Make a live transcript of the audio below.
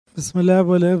بسم الله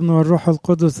والابن والروح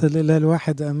القدس الإله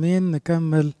الواحد أمين.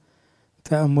 نكمل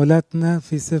تأملاتنا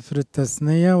في سفر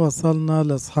التثنية. وصلنا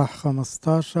لإصحاح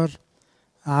 15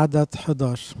 عدد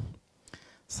 11.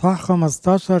 إصحاح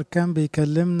 15 كان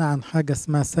بيكلمنا عن حاجة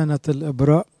اسمها سنة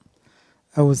الإبراء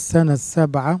أو السنة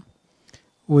السابعة،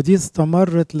 ودي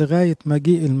استمرت لغاية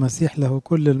مجيء المسيح له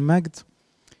كل المجد.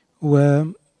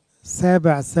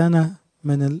 وسابع سنة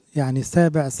يعني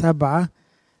سابع سبعة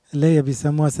اللي هي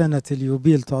بيسموها سنة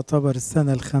اليوبيل، تعتبر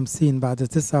السنة 50 بعد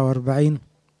 49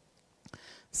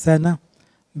 سنة،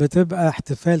 بتبقى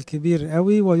احتفال كبير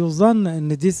قوي. ويظن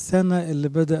ان دي السنة اللي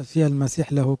بدأ فيها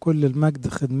المسيح له كل المجد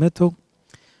خدمته،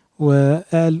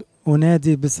 وقال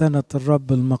أنادي بسنة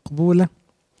الرب المقبولة.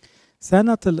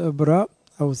 سنة الإبراء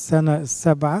أو السنة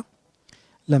السابعة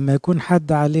لما يكون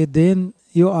حد عليه دين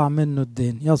يقع منه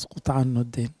الدين، يسقط عنه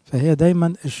الدين، فهي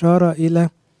دايما إشارة إلى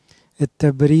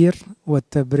التبرير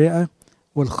والتبرئة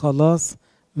والخلاص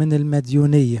من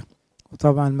المديونية.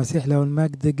 وطبعا المسيح له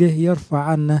المجد جه يرفع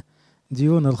عنا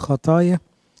ديون الخطايا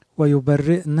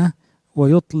ويبرئنا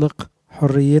ويطلق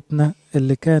حريتنا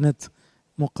اللي كانت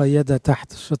مقيدة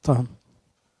تحت الشيطان.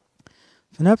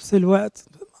 في نفس الوقت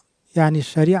يعني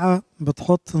الشريعة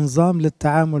بتحط نظام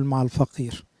للتعامل مع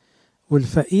الفقير،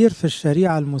 والفقير في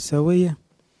الشريعة المساوية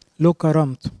له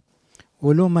كرامته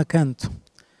وله مكانته،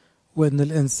 وإن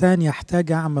الإنسان يحتاج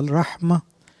يعمل رحمة.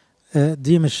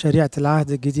 دي مش شريعة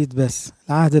العهد الجديد بس،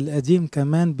 العهد القديم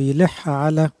كمان بيلح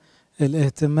على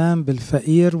الاهتمام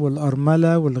بالفقير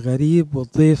والأرملة والغريب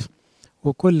والضيف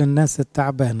وكل الناس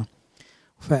التعبانة.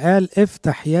 فقال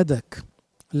افتح يدك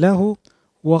له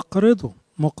واقرضه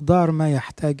مقدار ما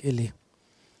يحتاج إليه،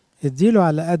 اديله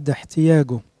على قد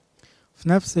احتياجه. في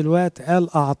نفس الوقت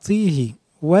قال أعطيه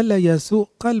ولا يسوء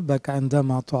قلبك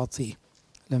عندما تعطيه.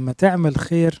 لما تعمل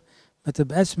خير ما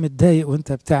تبقاش متضايق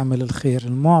وانت بتعمل الخير،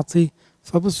 المعطي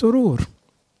فبسرور.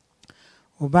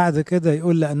 وبعد كده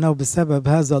يقول لأنه بسبب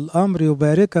هذا الأمر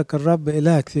يباركك الرب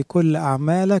إلهك في كل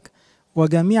أعمالك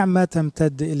وجميع ما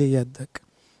تمتد إلى يدك.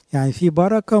 يعني في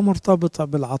بركة مرتبطة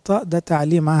بالعطاء، ده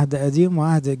تعليم عهد قديم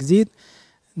وعهد جديد،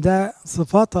 ده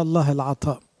صفات الله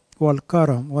العطاء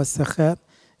والكرم والسخاء.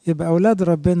 يبقى أولاد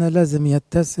ربنا لازم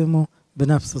يتسموا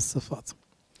بنفس الصفات.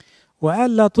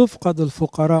 وقال لا تفقد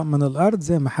الفقراء من الأرض،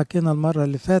 زي ما حكينا المرة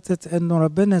اللي فاتت إنه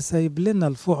ربنا سايب لنا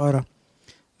الفقراء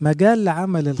مجال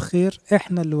لعمل الخير،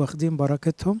 إحنا اللي واخدين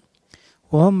بركتهم،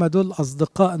 وهم دول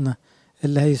أصدقائنا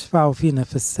اللي هيشفعوا فينا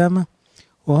في السماء،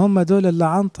 وهم دول اللي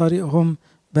عن طريقهم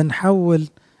بنحول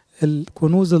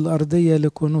الكنوز الأرضية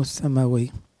لكنوز سماوية.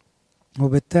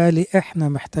 وبالتالي إحنا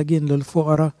محتاجين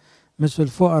للفقراء، مش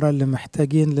الفقراء اللي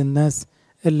محتاجين للناس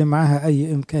اللي معاها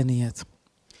أي إمكانيات.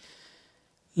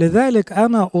 لذلك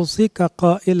أنا أوصيك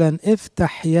قائلا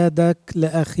افتح يدك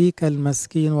لأخيك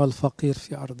المسكين والفقير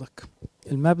في أرضك.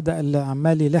 المبدأ اللي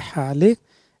عمال يلح عليه،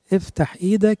 افتح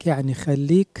ايدك يعني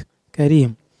خليك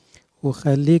كريم،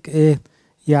 وخليك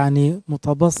يعني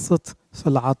متبسط في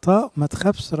العطاء، ما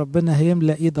تخافش ربنا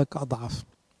هيملأ ايدك أضعف.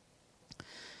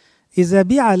 إذا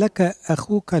بيع لك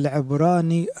أخوك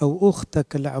العبراني أو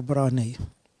أختك العبرانية.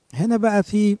 هنا بقى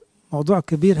في موضوع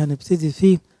كبير هنبتدي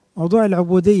فيه، موضوع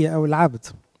العبودية أو العبد.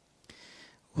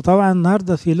 وطبعا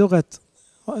النهاردة في لغة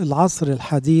العصر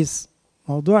الحديث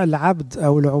موضوع العبد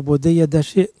أو العبودية ده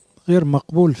شيء غير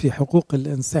مقبول في حقوق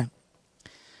الإنسان.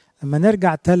 لما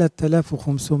نرجع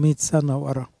 3500 سنة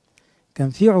ورا كان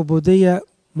في عبودية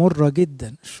مرة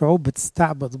جدا، الشعوب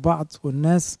بتستعبد بعض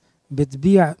والناس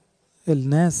بتبيع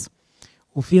الناس،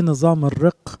 وفي نظام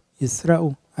الرق،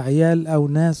 يسرقوا عيال أو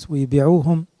ناس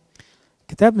ويبيعوهم.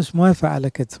 الكتاب مش موافق على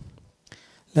كده،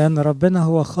 لأن ربنا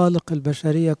هو خالق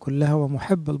البشرية كلها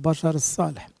ومحب البشر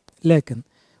الصالح. لكن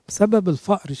بسبب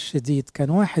الفقر الشديد كان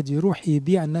واحد يروح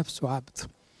يبيع نفسه عبد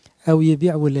أو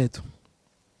يبيع ولاده،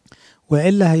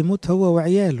 وإلا هيموت هو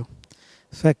وعياله.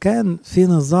 فكان في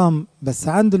نظام، بس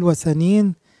عند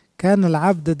الوثنيين كان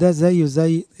العبد ده زيه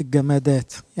زي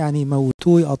الجمادات، يعني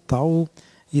يموتوه يقطعوه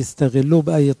يستغلوه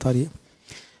بأي طريقة.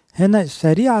 هنا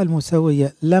الشريعة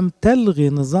المساوية لم تلغي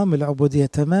نظام العبودية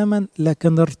تماما،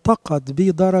 لكن ارتقت به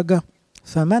درجة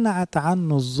فمنعت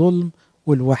عنه الظلم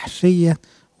والوحشية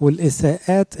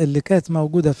والإساءات اللي كانت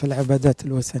موجودة في العبادات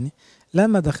الوثنية.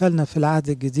 لما دخلنا في العهد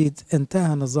الجديد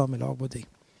انتهى نظام العبودية.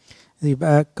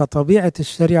 يبقى كطبيعة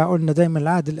الشريعة قلنا دايما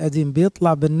العهد القديم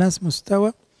بيطلع بالناس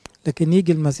مستوى، لكن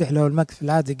يجي المسيح له المجد في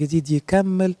العهد الجديد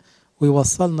يكمل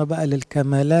ويوصلنا بقى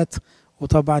للكمالات.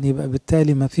 وطبعا يبقى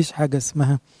بالتالي ما فيش حاجة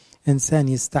اسمها إنسان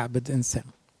يستعبد إنسان.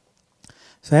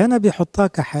 فهنا بيحطها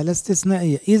كحالة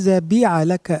استثنائية، إذا بيع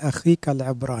لك أخيك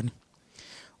العبراني.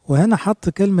 وهنا حط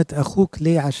كلمة أخوك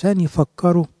ليه؟ عشان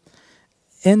يفكروا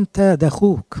أنت ده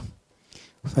أخوك،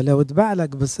 فلو اتباع لك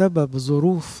بسبب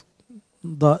ظروف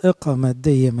ضائقة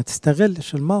مادية ما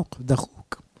تستغلش الموقف، ده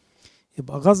أخوك،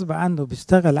 يبقى غصب عنه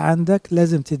بيشتغل عندك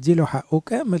لازم تديله حقه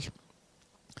كامل.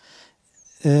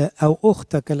 أو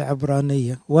أختك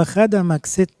العبرانية وخدمك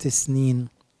 6 سنين،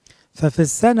 ففي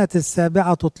السنة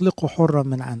 7 تطلقه حرا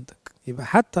من عندك. يبقى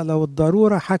حتى لو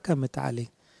الضرورة حكمت عليه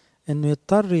إنه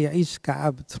يضطر يعيش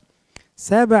كعبد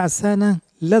 7 سنة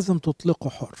لازم تطلقه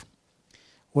حر،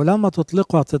 ولما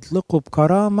تطلقه هتطلقه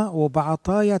بكرامة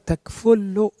وبعطايا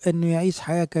تكفل له إنه يعيش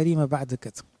حياة كريمة بعد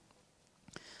كده.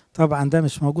 طبعا ده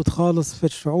مش موجود خالص في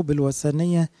الشعوب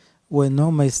الوثنية، وإن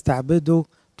هم يستعبدوا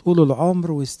طول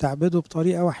العمر ويستعبدوا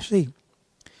بطريقة وحشية.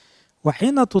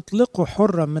 وحين تطلقه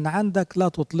حرا من عندك لا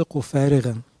تطلقه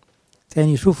فارغا.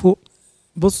 تاني شوفوا،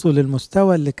 بصوا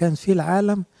للمستوى اللي كان فيه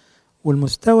العالم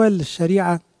والمستوى اللي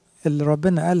الشريعة اللي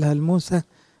ربنا قالها لموسى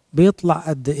بيطلع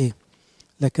قد ايه.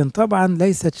 لكن طبعا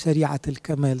ليست شريعة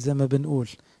الكمال زي ما بنقول،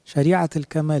 شريعة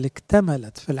الكمال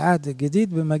اكتملت في العهد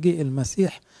الجديد بمجيء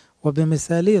المسيح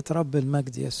وبمثالية رب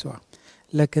المجد يسوع،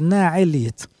 لكنها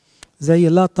عليت زي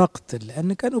لا تقتل،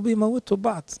 لأن كانوا بيموتوا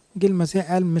بعض. جه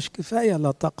المسيح قال مش كفاية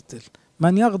لا تقتل،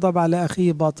 من يغضب على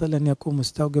أخيه باطلا يكون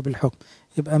مستوجب الحكم.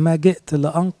 يبقى ما جئت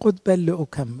لأنقض بل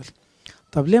لأكمل.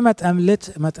 طب ليه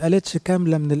ما اتقالتش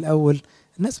كاملة من الأول؟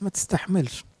 الناس ما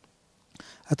تستحملش.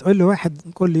 هتقول له واحد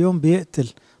كل يوم بيقتل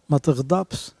ما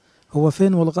تغضبش، هو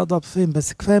فين والغضب فين؟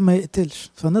 بس كفاية ما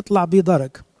يقتلش، فنطلع بيه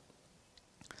درجة.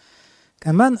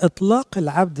 كمان إطلاق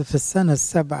العبد في السنة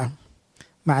 7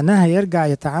 معناها يرجع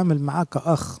يتعامل معاك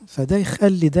كأخ، فده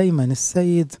يخلي دايما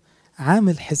السيد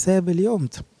عامل حساب اليوم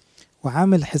ده،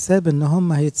 وعامل حساب ان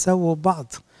هم هيتسووا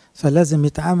بعض، فلازم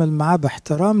يتعامل معاه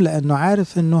باحترام، لانه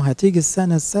عارف انه هتيجي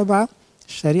السنة 7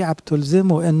 الشريعة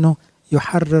بتلزمه انه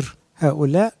يحرر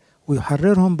هؤلاء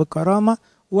ويحررهم بكرامة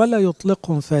ولا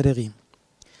يطلقهم فارغين.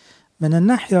 من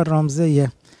الناحية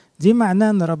الرمزية دي معناه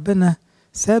ان ربنا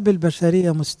ساب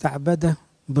البشرية مستعبدة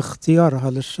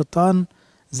باختيارها للشيطان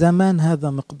زمان هذا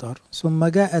مقدار، ثم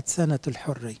جاءت سنة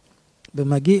الحرية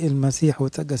بمجيء المسيح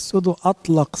وتجسده،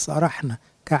 أطلق سراحنا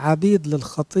كعبيد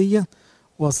للخطية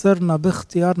وصرنا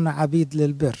باختيارنا عبيد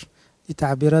للبر. دي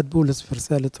تعبيرات بولس في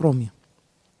رسالة روميا.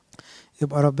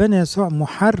 يبقى ربنا يسوع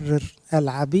محرر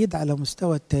العبيد على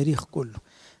مستوى التاريخ كله،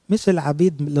 مش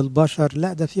العبيد للبشر،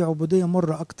 لا ده في عبودية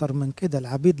مرة أكتر من كده،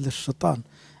 العبيد للشيطان،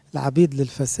 العبيد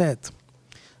للفساد.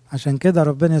 عشان كده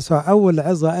ربنا يسوع أول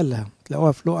عظة قالها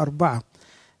تلاقوها في لوقا 4،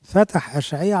 فتح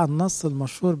أشعياء على النص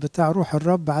المشهور بتاع روح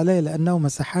الرب علي لأنه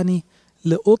مسحني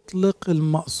لأطلق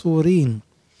المأسورين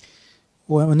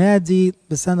وأنادي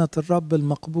بسنة الرب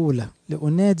المقبولة،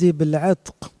 لأنادي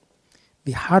بالعتق.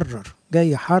 بيحرر،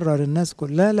 جاي يحرر الناس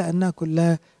كلها لأنها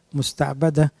كلها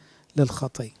مستعبدة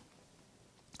للخطية.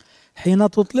 حين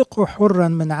تطلقه حرا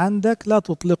من عندك لا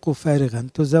تطلقه فارغا،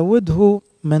 تزوده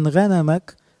من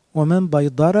غنمك ومن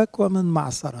بيضرك ومن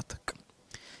معصرتك.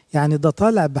 يعني ده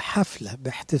طالع بحفلة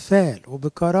باحتفال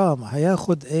وبكرامة.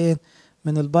 هياخد ايه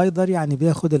من البيضر؟ يعني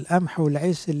بياخد القمح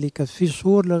والعيش اللي يكفيه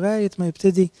شهور لغاية ما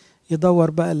يبتدي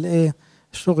يدور بقى الايه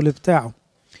الشغل بتاعه.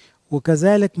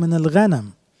 وكذلك من الغنم،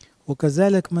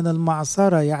 وكذلك من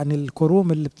المعصرة يعني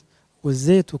الكروم اللي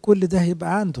والزيت وكل ده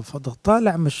هيبقى عنده. فده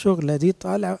طالع من الشغلة دي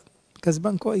طالع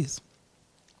كسبان كويس.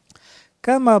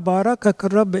 كما باركك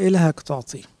الرب إلهك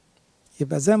تعطيه.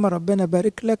 يبقى زي ما ربنا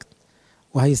بارك لك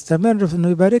وهيستمر في انه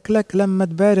يبارك لك لما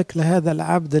تبارك لهذا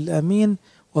العبد الامين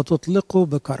وتطلقه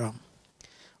بكرم.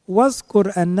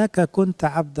 واذكر انك كنت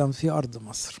عبدا في ارض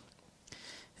مصر.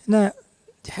 هنا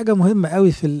دي حاجة مهمة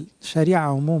قوي في الشريعة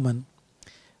عموما،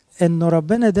 انه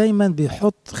ربنا دايما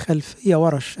بيحط خلفية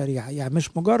ورا الشريعة، يعني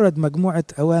مش مجرد مجموعة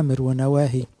اوامر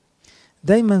ونواهي،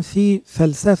 دايما في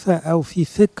فلسفة او في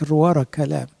فكر ورا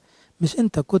كلام. مش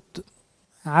انت كنت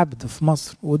عبد في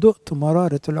مصر ودقت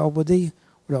مرارة العبودية؟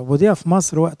 والعبودية في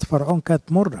مصر وقت فرعون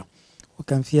كانت مرة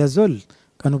وكان فيها ذل،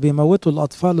 كانوا بيموتوا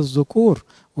الأطفال الذكور،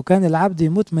 وكان العبد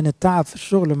يموت من التعب في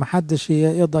الشغل محدش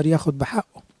يقدر ياخد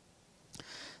بحقه.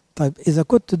 طيب إذا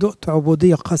كنت دقت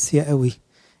عبودية قاسية قوي،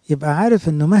 يبقى عارف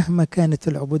إنه مهما كانت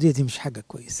العبودية دي مش حاجة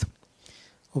كويسة،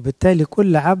 وبالتالي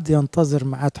كل عبد ينتظر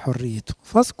ميعاد حريته.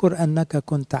 فاذكر أنك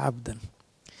كنت عبدا،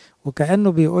 وكأنه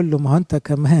بيقول له ما هو أنت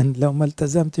كمان لو ما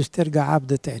التزمتش ترجع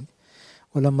عبد تاني.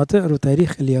 ولما تقروا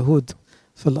تاريخ اليهود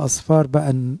في الأسفار بقى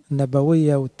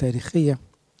النبوية والتاريخية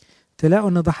تلاقوا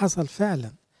أن ده حصل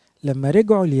فعلا. لما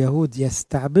رجعوا اليهود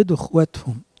يستعبدوا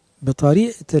اخواتهم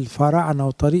بطريقة الفراعنة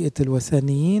وطريقة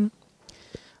الوثنيين،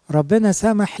 ربنا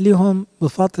سمح لهم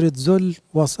بفترة ذل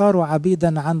وصاروا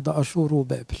عبيدا عند أشور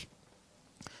وبابل،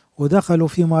 ودخلوا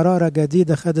في مرارة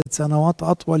جديدة خدت سنوات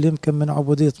أطول يمكن من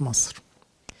عبودية مصر.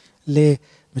 ليه؟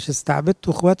 مش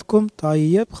استعبدتوا اخواتكم؟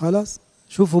 طيب خلاص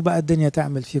شوفوا بقى الدنيا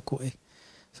تعمل فيكم ايه.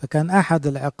 فكان أحد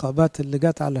العقابات اللي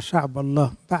جت على شعب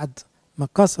الله بعد ما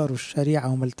كسروا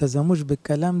الشريعة وما التزموش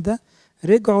بالكلام ده،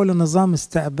 رجعوا لنظام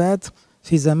استعباد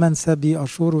في زمان سبي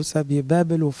أشور وسبي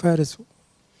بابل وفارس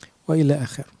وإلى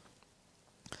آخره.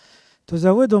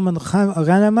 تزود من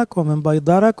غنمك ومن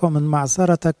بيضرك ومن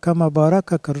معصرتك كما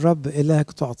باركك الرب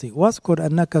إلهك تعطي، واذكر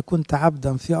أنك كنت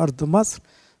عبدا في أرض مصر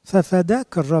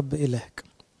ففداك الرب إلهك.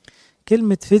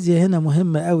 كلمة فدية هنا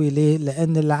مهمة قوي. ليه؟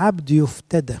 لأن العبد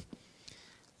يفتدى،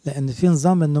 لأن في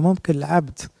نظام أنه ممكن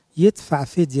العبد يدفع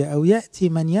فدية أو يأتي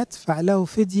من يدفع له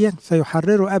فدية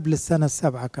فيحرره قبل السنة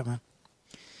 7 كمان،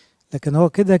 لكن هو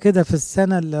كده كده في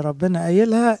السنة اللي ربنا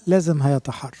قايلها لازم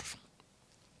هيتحرر.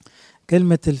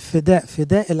 كلمة الفداء،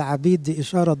 فداء العبيد، دي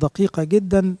إشارة دقيقة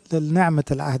جدا لنعمة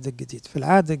العهد الجديد. في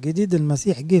العهد الجديد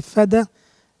المسيح جه فدى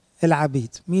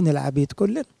العبيد. مين العبيد؟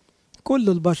 كلنا، كل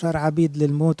البشر عبيد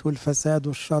للموت والفساد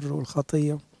والشر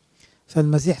والخطية،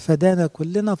 فالمسيح فدانا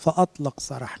كلنا فأطلق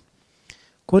سراحنا.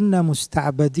 كنا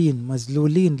مستعبدين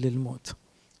مذلولين للموت،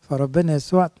 فربنا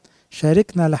يسوع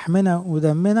شاركنا لحمنا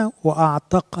ودمنا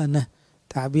وأعتقنا،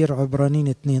 تعبير عبرانيين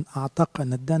 2،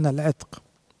 أعتقنا، ادانا العتق.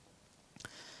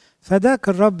 فداك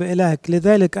الرب إلهك،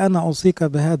 لذلك أنا أوصيك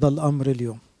بهذا الأمر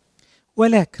اليوم.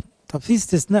 ولكن طب في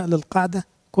استثناء للقاعدة،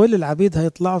 كل العبيد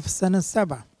هيطلعوا في السنة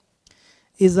 7.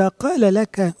 إذا قال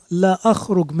لك لا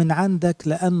أخرج من عندك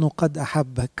لأنه قد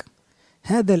أحبك،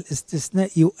 هذا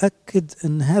الاستثناء يؤكد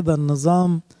أن هذا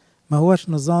النظام ما هوش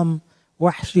نظام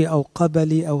وحشي أو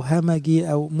قبلي أو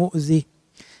همجي أو مؤذي.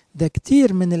 ده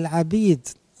كتير من العبيد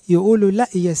يقولوا لا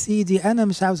يا سيدي أنا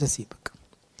مش عاوز أسيبك،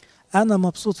 أنا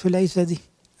مبسوط في العيشة دي،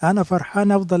 أنا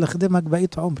فرحان أفضل أخدمك بقية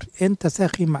عمري، أنت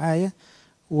ساخي معايا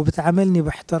وبتعاملني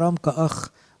باحترام كأخ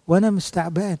وأنا مش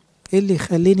تعبان، إيه اللي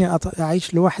يخليني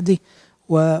أعيش لوحدي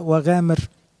وغامر؟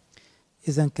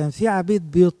 إذا كان في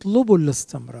عبيد بيطلبوا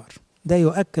الاستمرار، ده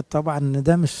يؤكد طبعا أن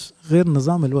ده مش غير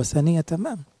نظام الوثنية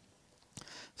تمام.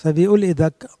 فبيقول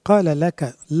إذا قال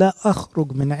لك لا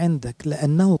أخرج من عندك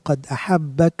لأنه قد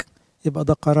أحبك، يبقى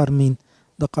ده قرار مين؟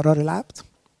 ده قرار العبد.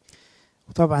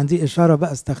 وطبعا دي إشارة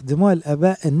بقى استخدموها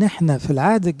الآباء إن إحنا في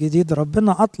العهد الجديد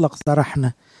ربنا أطلق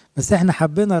سراحنا، بس إحنا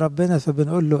حبينا ربنا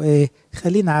فبنقول له إيه؟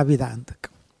 خلينا عبيد عندك،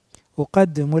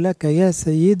 أقدم لك يا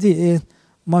سيدي إيه؟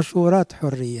 مشورات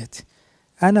حريتي.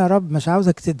 أنا رب مش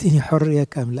عاوزك تديني حرية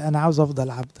كاملة، أنا عاوز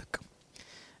أفضل عبدك.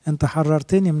 أنت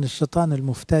حررتني من الشيطان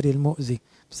المفتري المؤذي،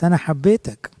 بس أنا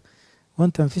حبيتك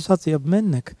وأنت مفيش أطيب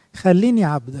منك، خليني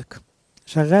عبدك،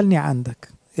 شغلني عندك،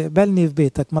 اقبلني في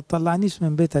بيتك، ما تطلعنيش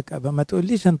من بيتك أبا، ما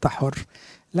تقوليش أنت حر.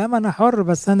 لا، ما أنا حر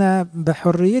بس أنا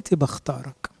بحريتي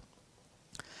بختارك.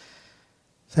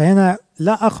 فهنا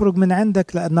لا أخرج من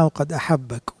عندك لأنه قد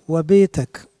أحبك،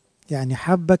 وبيتك يعني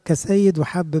حبك كسيد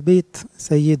وحب بيت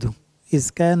سيده، إذ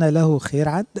كان له خير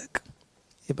عندك.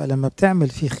 يبقى لما بتعمل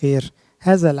فيه خير،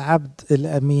 هذا العبد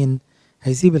الأمين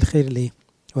هيسيب الخير ليه؟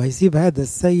 وهيسيب هذا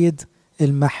السيد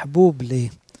المحبوب ليه؟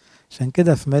 عشان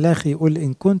كده في ملاخي يقول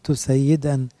إن كنت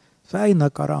سيدا فأين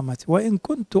كرامتي، وإن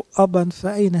كنت أبا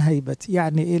فأين هيبتي.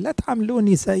 يعني إيه؟ لا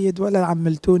تعملوني سيد ولا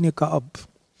عملتوني كأب.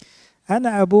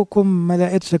 أنا أبوكم ما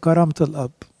لقيتش كرامة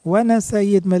الأب، وأنا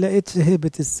سيد ما لقيتش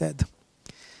هيبة السادة.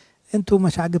 أنتوا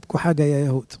مش عاجبكم حاجة يا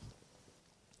يهود.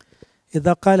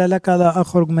 إذا قال لك لا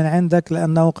أخرج من عندك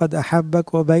لأنه قد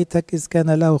أحبك وبيتك إذ كان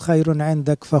له خير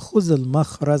عندك فخذ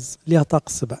المخرز. ليها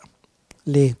طقس بقى.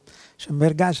 ليه؟ عشان ما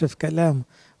يرجعش في كلامه،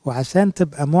 وعشان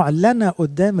تبقى معلنة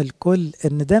قدام الكل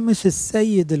إن ده مش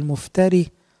السيد المفتري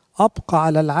أبقى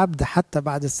على العبد حتى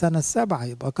بعد السنة 7،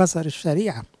 يبقى كسر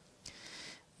الشريعة.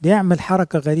 بيعمل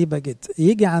حركة غريبة جدا،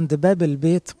 يجي عند باب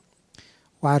البيت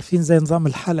وعارفين زي نظام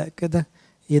الحلق كده،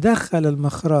 يدخل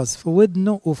المخراز في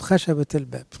ودنه وفي خشبة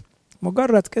الباب،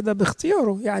 مجرد كده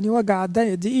باختياره، يعني وجع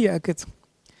دقيقة كده،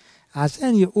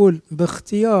 عشان يقول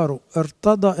باختياره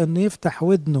ارتضى انه يفتح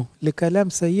ودنه لكلام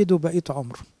سيده بقية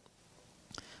عمره.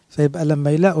 فيبقى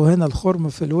لما يلاقوا هنا الخرم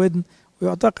في الودن،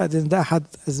 ويعتقد ان ده احد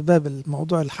اسباب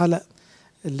الموضوع الحلق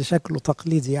اللي شكله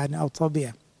تقليدي يعني او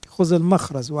طبيعي. خذ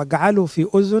المخرز واجعله في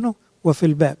اذنه وفي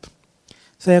الباب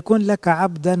فيكون لك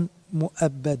عبدا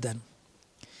مؤبدا.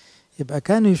 يبقى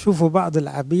كانوا يشوفوا بعض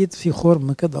العبيد في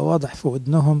خرم كده واضح في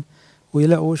ودنهم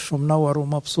ويلاقوا وشه منور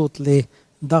ومبسوط. ليه؟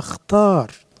 ده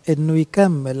اختار انه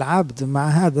يكمل عبد مع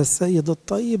هذا السيد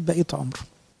الطيب بقية عمره،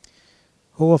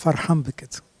 هو فرحان بكده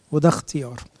وده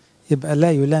اختيار. يبقى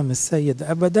لا يلام السيد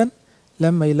ابدا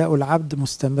لما يلاقوا العبد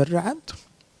مستمر عنده.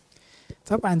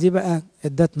 طبعا دي بقى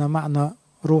ادتنا معنى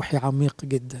روحي عميق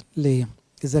جدا. ليه؟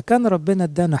 اذا كان ربنا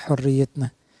ادانا حريتنا،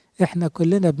 احنا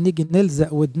كلنا بنيجي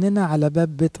نلزق ودننا على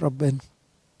باب بيت ربنا،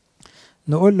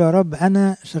 نقول له يا رب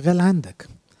انا شغال عندك،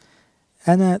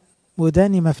 انا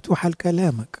وداني مفتوحة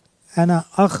لكلامك، انا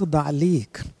اخضع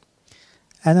ليك،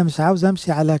 أنا مش عاوز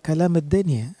أمشي على كلام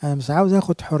الدنيا، أنا مش عاوز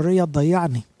أخد حرية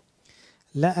تضيعني،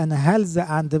 لا أنا هلزق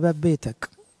عند باب بيتك.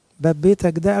 باب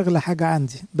بيتك ده أغلى حاجة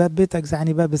عندي، باب بيتك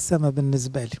يعني باب السماء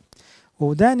بالنسبة لي،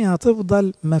 وداني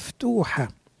هتفضل مفتوحة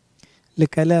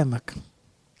لكلامك.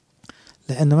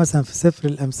 لأن مثلا في سفر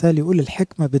الأمثال يقول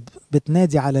الحكمة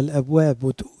بتنادي على الأبواب،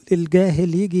 وتقول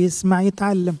الجاهل يجي يسمع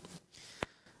يتعلم.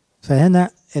 فهنا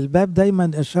الباب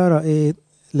دايما إشارة إيه؟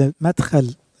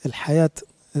 لمدخل الحياة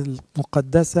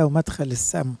المقدسة ومدخل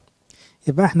السماء.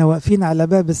 يبقى احنا واقفين على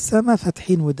باب السماء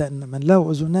فاتحين ودنا، من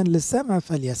له أذنان للسمع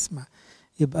فليسمع.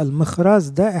 يبقى المخراز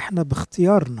ده احنا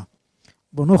باختيارنا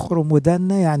بنخرم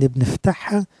ودنا، يعني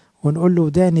بنفتحها ونقول له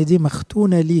وداني دي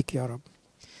مختونة ليك يا رب.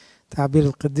 تعبير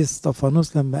القديس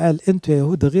اسطفانوس لما قال انتوا يا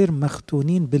يهود غير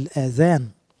مختونين بالآذان،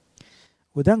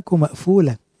 ودانكم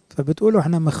مقفولة، فبتقولوا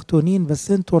احنا مختونين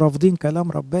بس انتوا رافضين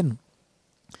كلام ربنا.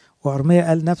 وأرميا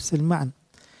قال نفس المعنى،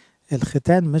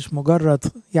 الختان مش مجرد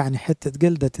يعني حتة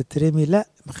جلدة تترمي، لا،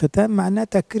 ختان معناه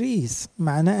تكريس،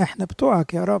 معناه احنا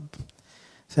بتوعك يا رب.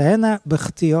 فهنا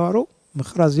باختياره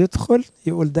مخرز يدخل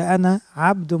يقول ده أنا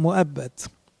عبد مؤبد،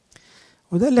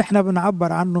 وده اللي احنا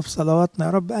بنعبر عنه في صلواتنا،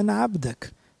 يا رب أنا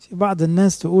عبدك. في بعض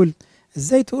الناس تقول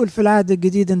ازاي تقول في العهد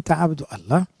الجديد انت عبد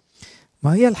الله؟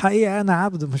 ما هي الحقيقة أنا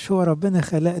عبد، مش هو ربنا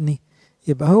خلقني؟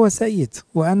 يبقى هو سيد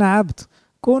وأنا عبد.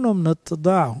 كونه من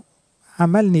اتضاعه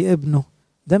عملني ابنه،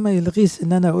 ده ما يلغيش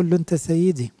ان انا اقول له انت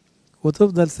سيدي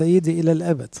وتفضل سيدي الى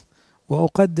الابد،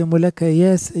 واقدم لك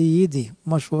يا سيدي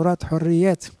مشورات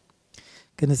حرياتي.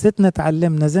 كنيستنا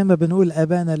تعلمنا زي ما بنقول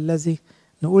ابانا الذي،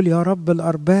 نقول يا رب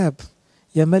الارباب،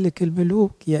 يا ملك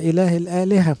الملوك، يا اله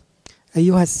الالهه،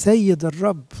 ايها السيد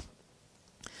الرب.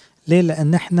 ليه؟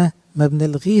 لان احنا ما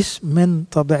بنلغيش من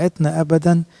طبيعتنا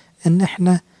ابدا ان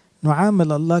احنا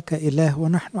نعامل الله كاله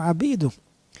ونحن عبيده.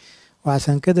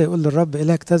 وعشان كده يقول للرب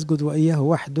إلهك تسجد وإياه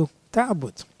وحده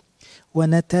تعبد.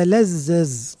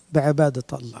 ونتلذذ بعبادة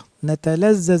الله،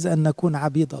 نتلذذ أن نكون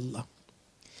عبيد الله.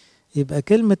 يبقى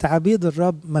كلمة عبيد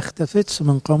الرب ما اختفتش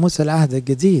من قاموس العهد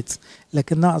الجديد،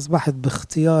 لكنها أصبحت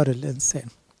باختيار الإنسان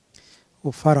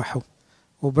وفرحه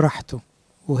وبراحته.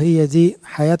 وهي دي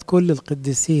حياة كل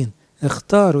القديسين،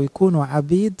 اختاروا يكونوا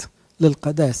عبيد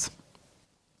للقداسة.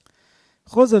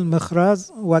 خذ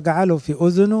المخراز واجعله في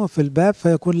أذنه في الباب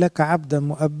فيكون لك عبدا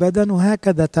مؤبدا،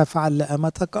 وهكذا تفعل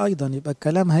لأمتك أيضا. يبقى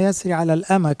الكلام هيسري على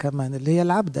الأمة كمان اللي هي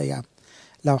العبدة. يعني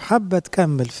لو حابة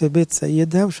تكمل في بيت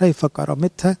سيدها وشايفة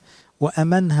كرامتها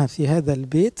وأمنها في هذا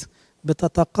البيت،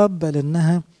 بتتقبل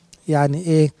إنها يعني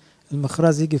إيه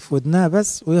المخراز يجي في ودنها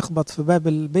بس ويخبط في باب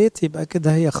البيت، يبقى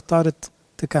كده هي اختارت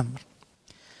تكمل.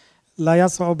 لا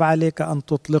يصعب عليك أن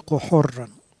تطلقه حرا.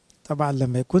 طبعا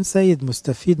لما يكون سيد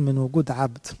مستفيد من وجود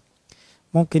عبد،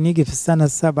 ممكن يجي في السنة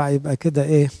السابعة يبقى كده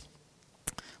ايه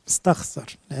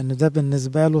مستخسر، لأن ده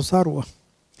بالنسبة له ثروة.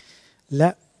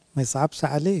 لا، ما يصعبش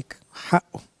عليك،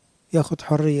 حقه ياخد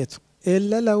حريته،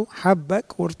 إلا لو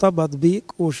حبك وارتبط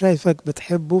بيك وشايفك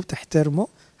بتحبه وتحترمه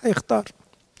هيختار.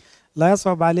 لا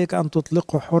يصعب عليك أن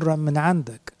تطلقه حرا من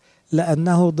عندك،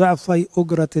 لأنه ضعفي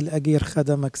أجرة الأجير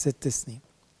خدمك 6 سنين.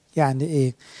 يعني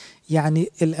ايه؟ يعني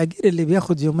الأجير اللي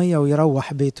بياخد يومية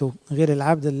ويروح بيته غير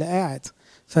العبد اللي قاعد،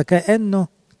 فكأنه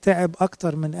تعب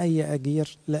أكتر من أي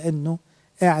أجير، لأنه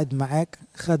قاعد معاك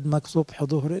خدمك صبح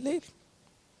ظهر ليل.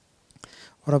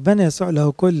 وربنا يسوع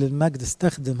له كل المجد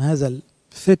استخدم هذا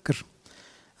الفكر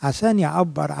عشان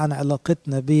يعبر عن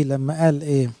علاقتنا بيه لما قال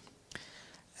إيه؟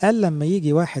 قال لما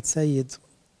يجي واحد سيد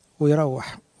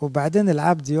ويروح وبعدين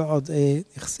العبد يقعد إيه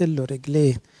يغسل له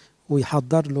رجليه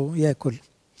ويحضر له ياكل،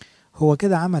 هو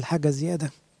كده عمل حاجة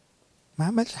زيادة؟ ما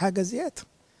عملش حاجة زيادة.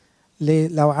 ليه؟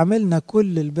 لو عملنا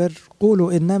كل البر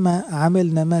قولوا إنما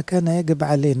عملنا ما كان يجب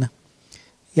علينا،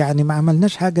 يعني ما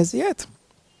عملناش حاجة زيادة.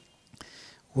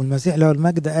 والمسيح له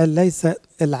المجد قال ليس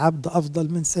العبد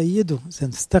أفضل من سيده،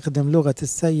 سنستخدم لغة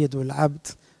السيد والعبد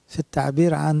في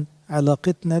التعبير عن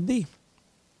علاقتنا به.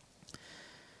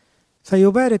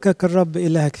 فيباركك الرب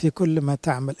إلهك في كل ما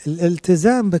تعمل.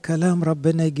 الالتزام بكلام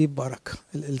ربنا يجيب بركة،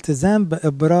 الالتزام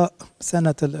بإبراء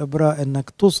سنة الإبراء، إنك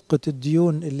تسقط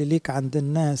الديون اللي ليك عند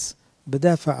الناس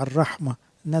بدافع الرحمة،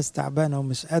 الناس تعبانة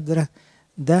ومش قادرة،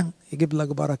 ده يجيب لك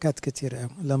بركات كتير قوي.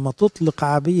 لما تطلق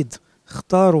عبيد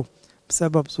اختاروا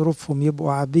بسبب ظروفهم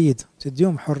يبقوا عبيد،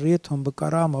 تديهم حريتهم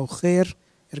بكرامة وخير،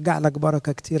 يرجع لك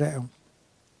بركة كتير قوي.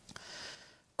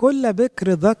 كل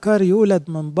بكر ذكر يولد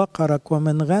من بقرك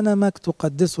ومن غنمك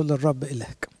تقدسه للرب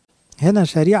إلهك. هنا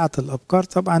شريعة الأبكار،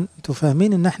 طبعا انتوا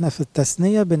فاهمين ان احنا في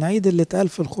التثنية بنعيد اللي اتقال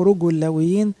في الخروج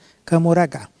واللاويين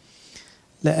كمراجعة،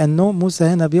 لأنه موسى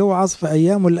هنا بيوعظ في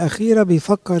أيامه الأخيرة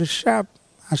بيفكر الشعب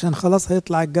عشان خلاص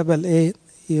هيطلع الجبل ايه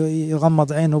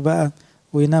يغمض عينه بقى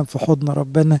وينام في حضن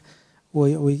ربنا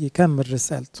ويكمل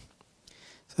رسالته.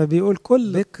 فبيقول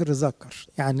كل بكر ذكر،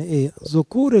 يعني ايه؟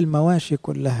 ذكور المواشي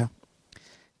كلها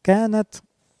كانت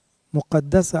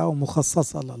مقدسة أو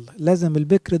مخصصة لله، لازم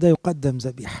البكر ده يقدم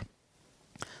ذبيحة.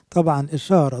 طبعا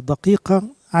إشارة دقيقة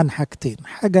عن حاجتين،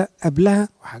 حاجة قبلها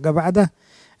وحاجة بعدها.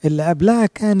 اللي قبلها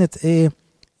كانت ايه؟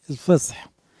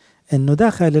 الفصح، انه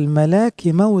دخل الملاك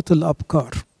يموت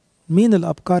الأبكار. مين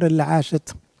الأبكار اللي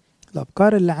عاشت؟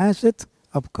 الأبكار اللي عاشت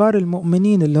أبكار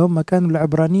المؤمنين اللي هم كانوا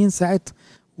العبرانيين ساعتها،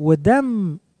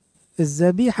 ودم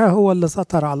الذبيحة هو اللي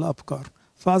سطر على الأبكار،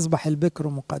 فأصبح البكر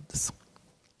مقدس،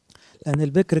 لأن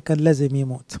البكر كان لازم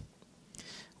يموت.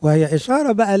 وهي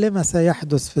إشارة بقى لما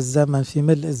سيحدث في الزمن، في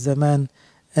ملء الزمان،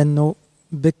 أنه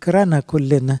بكرنا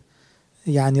كلنا،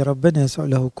 يعني ربنا يسوع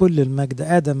له كل المجد،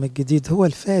 آدم الجديد هو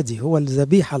الفادي، هو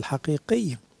الذبيحة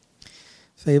الحقيقية.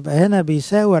 فيبقى هنا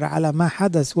بيشاور على ما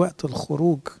حدث وقت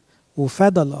الخروج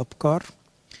وفدى الأبكار،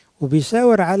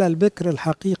 وبيشاور على البكر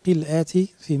الحقيقي الآتي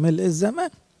في ملء الزمان.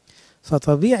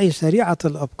 فطبيعي شريعة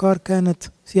الأبكار كانت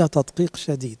فيها تدقيق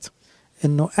شديد،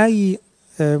 إنه أي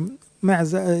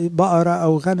معزة بقرة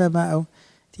أو غنمة أو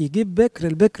تجيب بكر،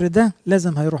 البكر ده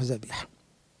لازم هيروح ذبيحة.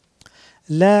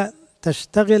 لا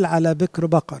تشتغل على بكر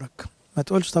بقرك، ما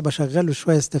تقولش طب أشغله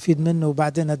شوية استفيد منه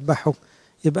وبعدين أذبحه،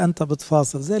 يبقى أنت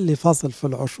بتفاصل زي اللي يفاصل في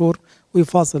العشور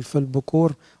ويفاصل في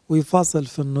البكور ويفاصل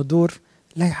في الندور.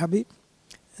 لا يا حبيبي،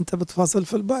 أنت بتفاصل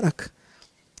في البركة.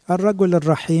 الرجل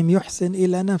الرحيم يحسن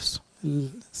إلى نفسه،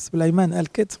 سليمان قال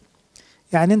كده.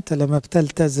 يعني أنت لما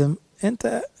بتلتزم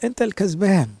أنت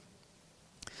الكسبان،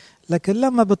 لكن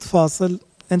لما بتفاصل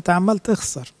أنت عمال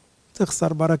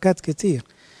تخسر بركات كتير.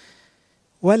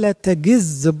 ولا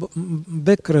تجز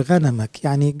بكر غنمك،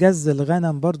 يعني جز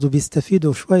الغنم برضو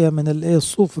بيستفيدوا شوية من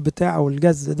الصوف بتاعه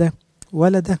والجز ده،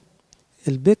 ولا ده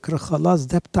البكر خلاص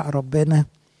ده بتاع ربنا،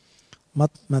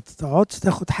 ما تقعدش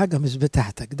تاخد حاجة مش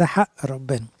بتاعتك، ده حق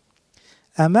ربنا.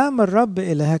 أمام الرب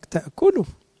إلهك تأكله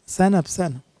سنة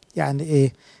بسنة. يعني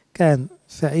إيه؟ كان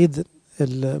في عيد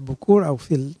البكور أو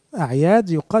في الأعياد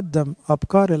يقدم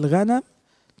أبكار الغنم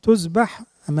تذبح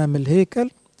أمام الهيكل،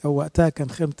 أو وقتها كان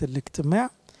خيمة الاجتماع،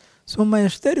 ثم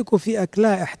يشتركوا في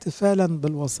أكلها احتفالا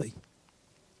بالوصية.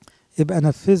 يبقى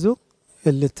نفذوا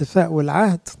الاتفاق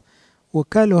والعهد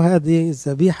وكلوا هذه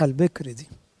الذبيحة البكر دي.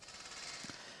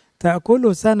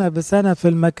 تأكلوا سنة بسنة في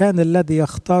المكان الذي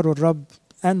يختار الرب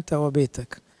أنت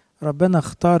وبيتك. ربنا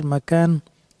اختار مكان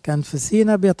كان في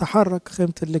سينا بيتحرك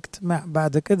خيمة الاجتماع.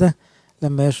 بعد كده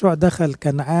لما يشوع دخل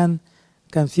كنعان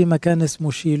كان في مكان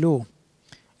اسمه شيلوه،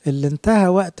 اللي انتهى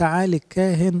وقت عالي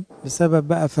الكاهن بسبب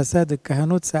بقى فساد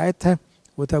الكهنوت ساعتها،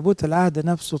 وتابوت العهد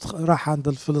نفسه راح عند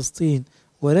الفلسطين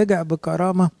ورجع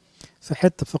بكرامة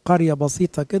في قرية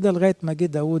بسيطة كده، لغاية ما جه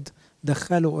داود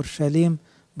دخله أورشليم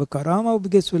بكرامة،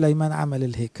 وبجي سليمان عمل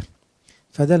الهيكل.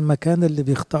 فده المكان اللي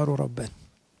بيختاره ربنا.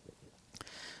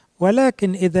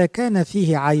 ولكن إذا كان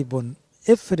فيه عيب،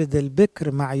 افرض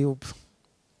البكر معيوب،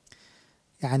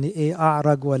 يعني إيه؟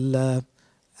 أعرج ولا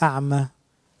أعمى،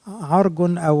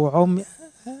 عرج أو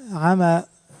عمى،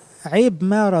 عيب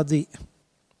ما رديء،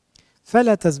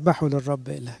 فلا تذبحوا للرب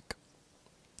إلهك.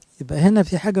 يبقى هنا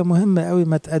في حاجة مهمة قوي،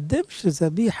 ما تقدمش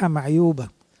ذبيحة معيوبة.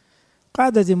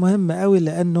 القاعدة دي مهمة قوي،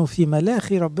 لأنه في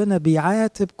ملاخي ربنا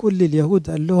بيعاتب كل اليهود،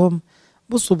 قال لهم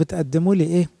بصوا بتقدموا لي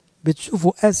إيه؟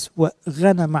 بتشوفوا أسوأ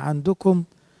غنم عندكم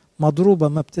مضروبة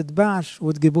ما بتتباعش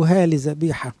وتجيبوها لي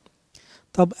ذبيحة.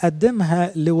 طب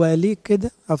قدمها لواليك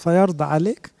كده أفيرضى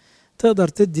عليك؟ تقدر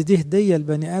تدي دي هدية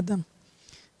لبني آدم؟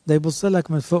 ده يبص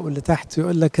لك من فوق لتحت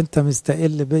يقول لك أنت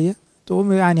مستقل بيا،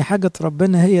 تقوم يعني حاجة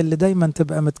ربنا هي اللي دايما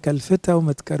تبقى متكلفتة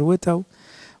ومتكروتة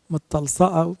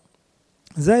ومتطلصقة،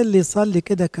 زي اللي يصلي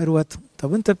كده كروته.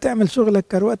 طب أنت بتعمل شغلك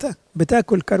كروته،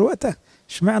 بتاكل كروته،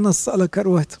 اشمعنى الصلاة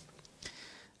كروته؟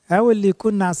 أو اللي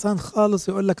يكون نعسان خالص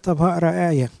يقول لك طب هقرأ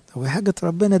آية، هو حاجة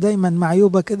ربنا دايما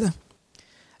معيوبة كده؟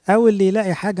 أو اللي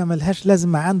يلاقي حاجة ملهاش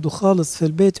لازمة عنده خالص في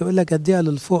البيت يقول لك أديها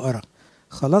للفقراء.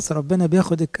 خلاص ربنا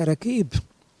بياخد الكراكيب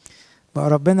بقى،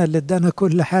 ربنا اللي ادانا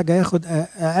كل حاجة ياخد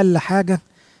أقل حاجة.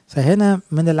 فهنا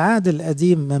من العهد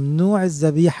القديم ممنوع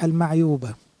الذبيحة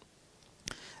المعيوبة،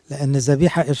 لأن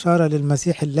الذبيحة إشارة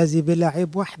للمسيح الذي بلا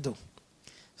عيب وحده،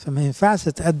 فما ينفعش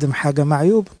تقدم حاجة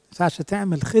معيوبة، ما ينفعش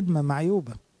تعمل خدمة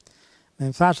معيوبة، ما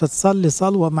ينفعش تصلي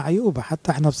صلوة معيوبة.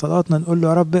 حتى احنا في صلواتنا نقول له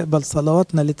يا رب اقبل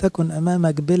صلواتنا لتكن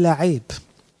أمامك بلا عيب.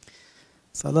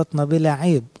 صلاتنا بلا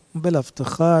عيب، بلا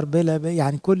افتخار،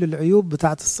 يعني كل العيوب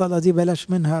بتاعت الصلاة دي بلاش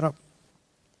منها يا رب.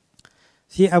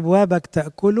 في أبوابك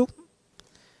تأكله،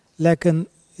 لكن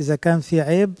إذا كان في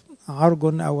عيب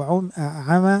عرج أو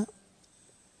عمى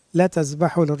لا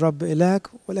تذبحه للرب إلهك.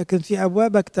 ولكن في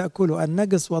أبوابك تأكله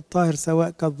النجس والطاهر، سواء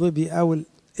كالظبي أو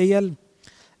الإيل،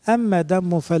 أما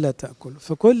دمه فلا تأكل.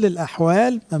 في كل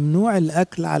الأحوال ممنوع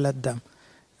الأكل على الدم،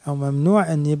 أو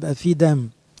ممنوع أن يبقى فيه دم،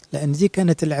 لأن دي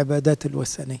كانت العبادات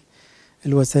الوثنية.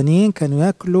 الوثنيين كانوا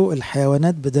يأكلوا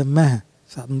الحيوانات بدمها،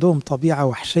 فعندهم طبيعة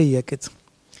وحشية كده،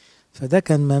 فده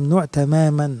كان ممنوع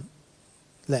تماما،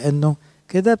 لأنه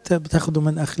كده بتاخدوا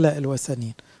من أخلاق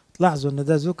الوثنيين. تلاحظوا أن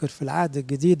ده ذكر في العهد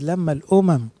الجديد لما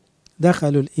الأمم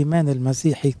دخلوا الإيمان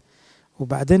المسيحي،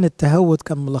 وبعدين التهود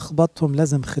كان ملخبطهم،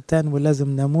 لازم ختان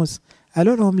ولازم ناموس.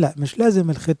 قالوا لهم لا، مش لازم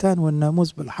الختان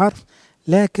والناموس بالحرف،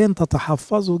 لكن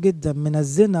تتحفظوا جدا من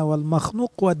الزنا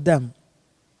والمخنوق والدم،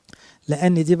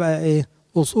 لأن دي بقى إيه؟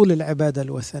 أصول العبادة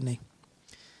الوثنية.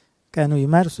 كانوا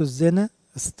يمارسوا الزنا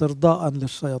استرضاء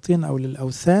للشياطين أو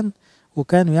للأوثان،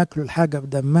 وكانوا يأكلوا الحاجة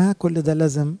بدمها. كل ده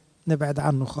لازم نبعد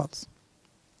عنه خالص.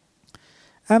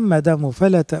 أما دمه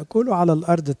فلا تأكله، على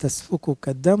الأرض تسفكه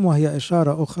كالدم، وهي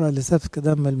إشارة أخرى لسفك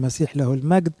دم المسيح له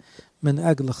المجد من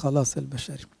أجل خلاص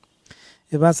البشري.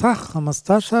 يبقى صح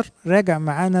 15 راجع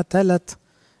معانا 3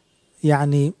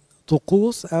 يعني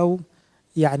طقوس أو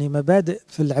يعني مبادئ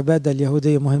في العبادة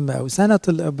اليهودية مهمة أوي. سنة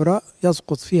الإبراء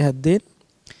يسقط فيها الدين.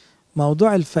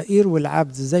 موضوع الفقير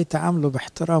والعبد ازاي تعامله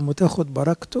باحترام وتاخد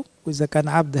بركته، وإذا كان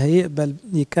عبد هيقبل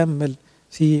يكمل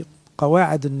في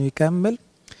قواعد إنه يكمل.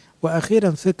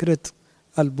 وأخيرا فكرة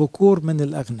البكور من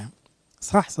الأغنام.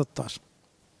 صح 16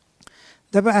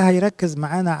 ده بقى هيركز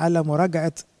معانا على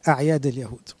مراجعة أعياد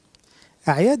اليهود.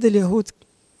 أعياد اليهود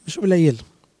مش قليلة،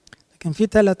 لكن في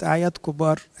 3 أعياد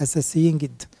كبار أساسيين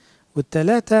جدا،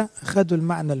 والثلاثة خدوا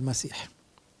المعنى المسيحي،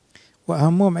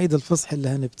 وأهمهم عيد الفصح اللي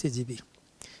هنبتدي بيه.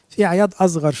 في أعياد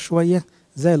أصغر شوية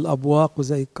زي الأبواق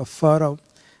وزي الكفارة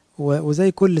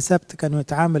وزي كل سبت كانوا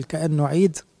يتعامل كأنه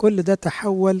عيد. كل ده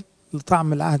تحول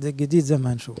لطعم العهد الجديد زي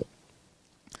ما هنشوف.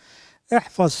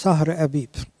 احفظ شهر أبيب.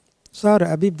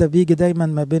 شهر أبيب ده بيجي دايما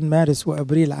ما بين مارس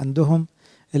وأبريل عندهم،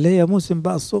 اللي هي موسم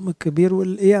بقى الصوم الكبير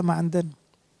والقيامة عندنا.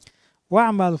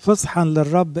 واعمل فصحا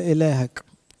للرب إلهك،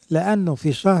 لأنه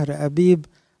في شهر أبيب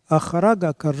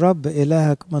أخرجك الرب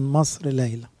إلهك من مصر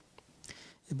ليلة.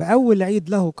 يبقى أول عيد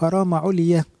له كرامة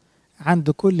عليا عند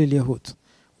كل اليهود،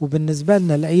 وبالنسبة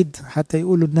لنا العيد حتى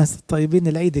يقولوا الناس الطيبين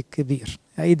العيد الكبير،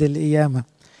 عيد القيامة.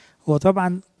 هو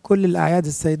طبعا كل الأعياد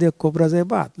السيدية الكبرى زي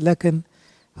بعض، لكن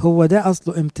هو ده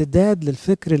أصله امتداد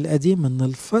للفكر القديم أن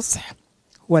الفصح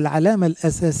هو العلامة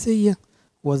الأساسية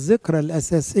والذكرى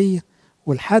الأساسية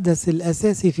والحدث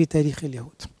الأساسي في تاريخ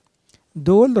اليهود.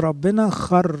 دول ربنا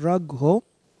خرجهم،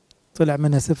 طلع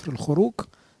منها سفر الخروج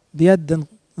بيد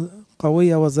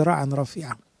قوية وذراع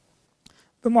رفيعة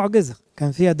بمعجزة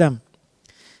كان فيها دم.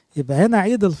 يبقى هنا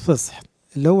عيد الفصح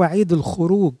اللي هو عيد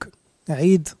الخروج،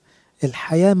 عيد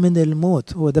الحياة من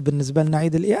الموت. هو ده بالنسبة لنا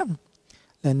عيد القيامة،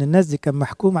 لأن الناس دي كان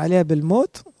محكوم عليها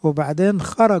بالموت وبعدين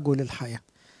خرجوا للحياة.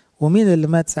 ومين اللي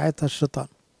مات ساعتها؟ الشيطان،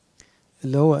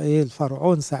 اللي هو إيه؟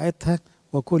 الفرعون ساعتها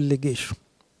وكل جيشه.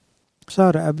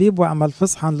 شهر أبيب واعمل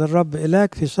فصحا للرب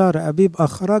إلهك، في شهر أبيب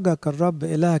أخرجك الرب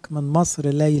إلهك من مصر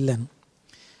ليلا.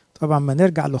 طبعا ما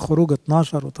نرجع لخروج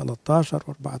 12 و13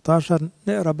 و14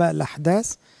 نقرأ بقى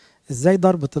الأحداث إزاي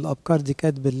ضربة الأبكار دي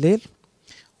كانت بالليل،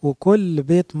 وكل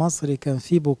بيت مصري كان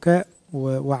فيه بكاء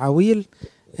وعويل،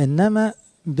 إنما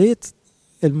بيت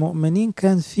المؤمنين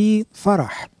كان فيه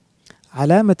فرح.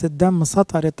 علامة الدم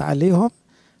سطرت عليهم،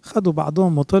 خدوا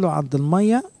بعضهم وطلعوا عند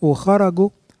المية وخرجوا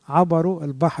عبروا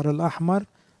البحر الأحمر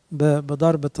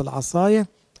بضربة العصاية.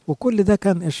 وكل ده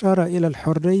كان إشارة إلى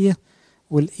الحرية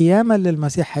والقيامة اللي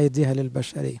المسيح هيديها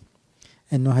للبشرية،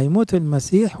 إنه هيموت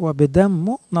المسيح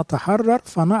وبدمه نتحرر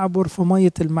فنعبر في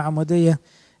مية المعمودية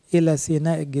إلى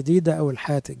سيناء الجديدة أو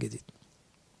الحياة الجديدة.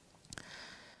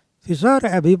 في شهر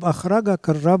أبيب أخرجك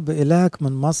الرب إلهك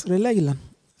من مصر ليلا،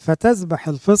 فتذبح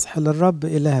الفصح للرب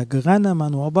إلهك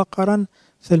غنما وبقرا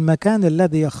في المكان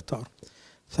الذي يختار.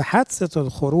 في حادثة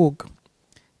الخروج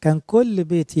كان كل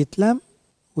بيت يتلم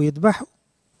ويذبحوا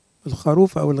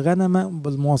الخروف أو الغنمة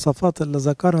بالمواصفات اللي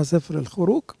ذكرها سفر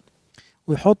الخروج،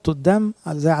 ويحطوا الدم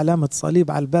زي علامة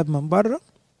صليب على الباب من بره،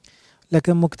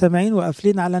 لكن مجتمعين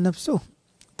وقافلين على نفسهم.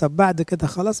 طب بعد كده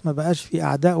خلاص ما بقاش في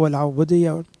أعداء ولا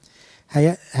عبودية.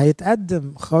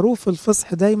 هيتقدم خروف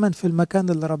الفصح دايما في المكان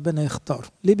اللي ربنا يختاره.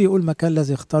 ليه بيقول مكان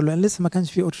الذي يختاره؟ لأن لسه ما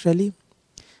كانش في أورشليم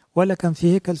ولا كان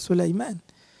في هيكل سليمان،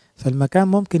 فالمكان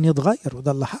ممكن يتغير،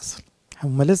 وده اللي حصل.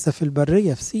 هم لسه في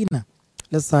البرية في سينا،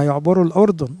 لسه هيعبروا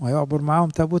الأردن وهيعبر معاهم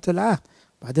تابوت العهد،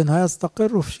 بعدين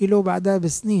هيستقروا في شيلو بعدها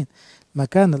بسنين.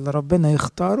 المكان اللي ربنا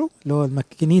يختاره اللي هو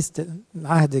كنيسة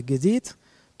العهد الجديد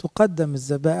تقدم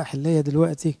الذبائح اللي هي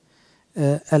دلوقتي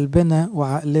قلبنا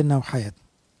وعقلنا وحياتنا.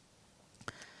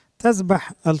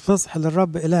 تذبح الفصح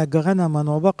للرب إلهك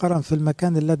غنما وبقرا في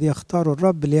المكان الذي يختار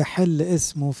الرب ليحل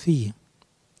اسمه فيه.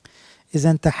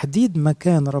 إذا تحديد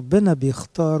مكان ربنا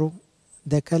بيختاره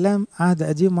ده كلام عهد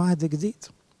قديم وعهد جديد.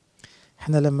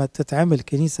 احنا لما تتعمل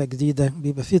كنيسة جديدة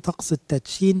بيبقى فيه طقس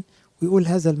التدشين ويقول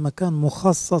هذا المكان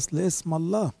مخصص لاسم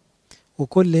الله،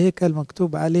 وكل هيكل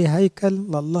مكتوب عليه هيكل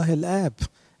لله الآب،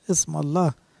 اسم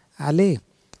الله عليه،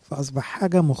 فأصبح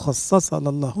حاجة مخصصة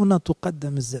لله. هنا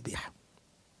تقدم الذبيحة.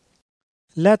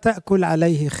 لا تأكل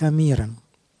عليه خميرا،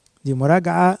 دي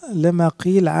مراجعة لما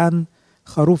قيل عن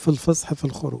خروف الفصح في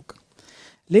الخروج.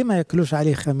 ليه ما يأكلوش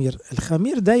عليه خمير؟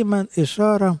 الخمير دايما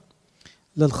إشارة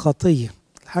للخطية،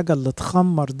 الحاجة اللي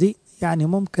تخمر دي يعني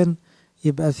ممكن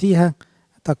يبقى فيها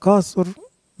تكاثر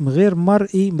غير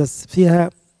مرئي بس فيها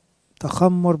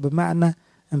تخمر بمعنى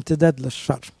امتداد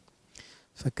للشر.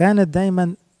 فكانت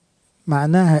دايما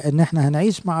معناها ان احنا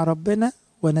هنعيش مع ربنا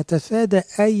ونتفادى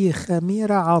اي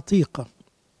خميرة عتيقة،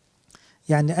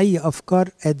 يعني اي افكار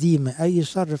قديمة، اي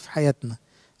شر في حياتنا.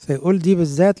 فيقول دي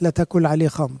بالذات لا تاكل عليه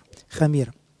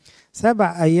خميرة.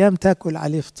 7 أيام تاكل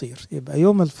عليه فطير، يبقى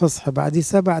يوم الفصح بعديه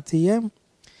 7 أيام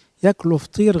ياكلوا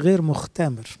فطير غير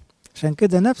مختمر. عشان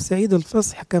كده نفس عيد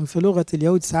الفصح كان في لغة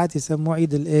اليهود ساعات يسموه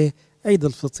عيد الايه؟ عيد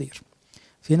الفطير.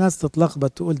 في ناس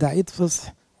تتلخبط تقول ده عيد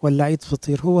فصح ولا عيد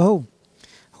فطير.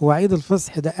 هو عيد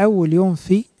الفصح ده أول يوم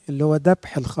فيه اللي هو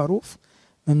ذبح الخروف،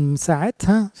 من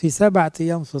ساعتها في 7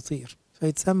 أيام فطير،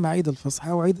 فيتسمى عيد الفصح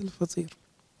أو عيد الفطير.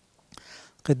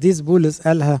 قديس بولس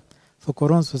قالها في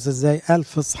كورنثوس ازاي؟ قال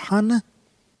فصحنا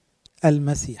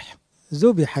المسيح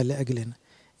ذبح لأجلنا،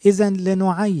 إذا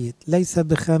لنعيد ليس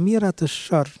بخميرة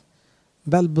الشر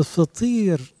بل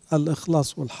بفطير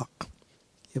الإخلاص والحق.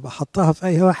 يبقى حطها في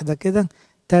أي واحدة كده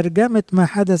ترجمة ما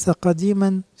حدث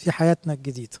قديما في حياتنا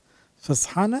الجديدة.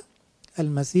 فصحنا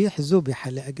المسيح ذبح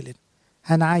لأجلنا،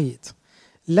 هنعيد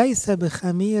ليس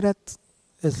بخميرة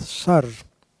الشر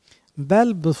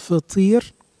بل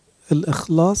بفطير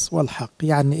الإخلاص والحق.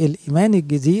 يعني الإيمان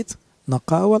الجديد،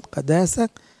 نقاوة، القداسة،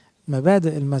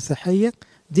 المبادئ المسيحية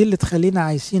دي اللي تخلينا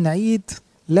عايشين عيد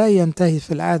لا ينتهي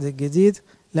في العهد الجديد،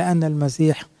 لأن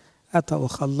المسيح أتى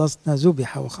وخلصنا،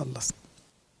 ذبح وخلصنا.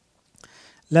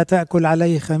 لا تأكل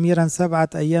عليه خميرا 7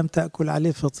 أيام تأكل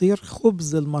عليه فطير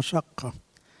خبز المشقة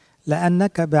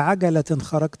لأنك بعجلة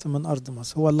خرجت من أرض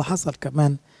مصر. هو اللي حصل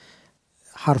كمان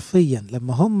حرفيا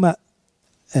لما هم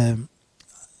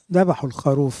ذبحوا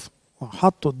الخروف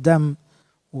وحطوا الدم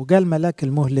وجاء الملاك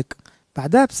المهلك،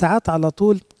 بعدها بساعات على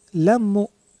طول لموا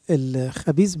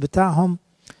الخبيز بتاعهم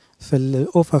في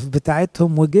الأفف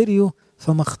بتاعتهم وجريوا،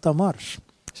 فما اختمرش.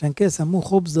 عشان كده سموه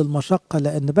خبز المشقة،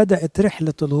 لأن بدأت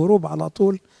رحلة الهروب على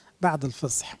طول بعد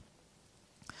الفصح.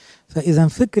 فإذا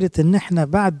فكرة إن احنا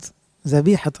بعد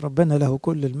ذبيحة ربنا له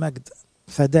كل المجد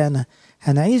فدانا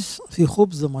هنعيش في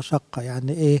خبز مشقة.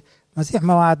 يعني إيه؟ المسيح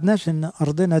ما وعدناش إن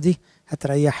أرضنا دي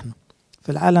هتريحنا،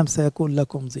 في العالم سيكون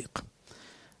لكم ضيق،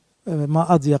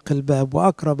 ما أضيق الباب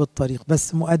وأقرب الطريق،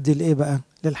 بس مؤدي لإيه بقى؟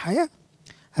 للحياة.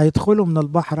 هيدخلوا من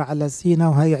البحر على سينا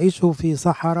وهيعيشوا في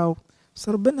صحراء، بس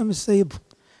ربنا مش سايبهم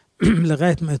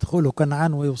لغاية ما يدخلوا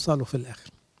كنعان ويوصلوا في الآخر.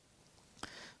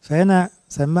 فهنا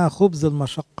سماها خبز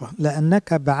المشقة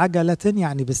لأنك بعجلة،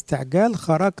 يعني باستعجال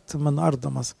خرجت من أرض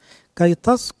مصر كي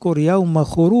تذكر يوم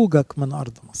خروجك من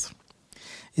أرض مصر.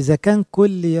 إذا كان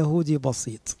كل يهودي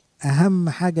بسيط أهم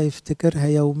حاجة يفتكرها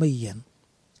يوميا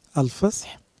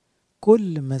الفصح،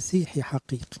 كل مسيحي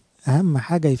حقيقي أهم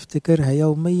حاجة يفتكرها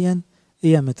يوميا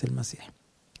قيامة المسيح.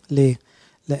 ليه؟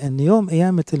 لأن يوم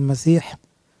قيامة المسيح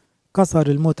كسر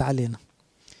الموت علينا،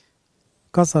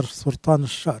 كسر سلطان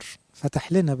الشر،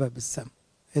 فتح لنا باب السماء،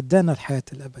 ادانا الحياة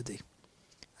الأبدية.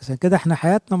 عشان كده احنا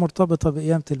حياتنا مرتبطة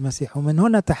بقيامة المسيح، ومن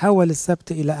هنا تحول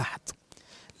السبت إلى أحد،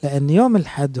 لأن يوم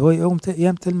الحد هو يوم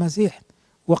قيامة المسيح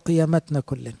وقيامتنا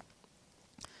كلنا،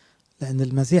 لأن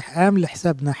المسيح قام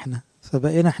لحسابنا احنا،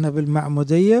 فبقينا احنا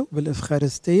بالمعمودية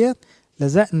وبالإفخارستية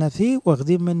لزقنا فيه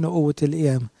واخدين منه قوة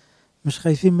القيامة، مش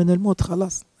خايفين من الموت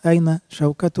خلاص. أين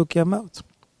شوكتك يا موت؟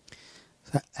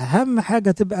 فأهم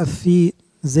حاجة تبقى في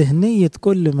ذهنية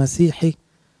كل مسيحي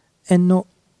إنه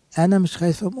أنا مش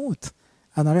خايف أموت،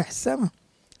 أنا رايح السماء،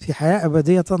 في حياة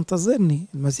أبدية تنتظرني.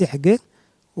 المسيح جه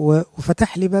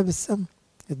وفتح لي باب السماء،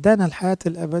 ادانا الحياة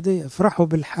الأبدية. افرحوا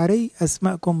بالحري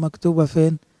أسماءكم مكتوبة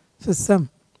فين؟ في السماء.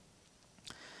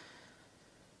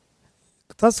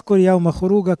 تذكر يوم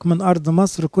خروجك من أرض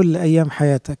مصر كل أيام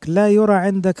حياتك، لا يرى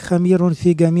عندك خمير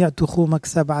في جميع تخومك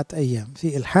 7 أيام.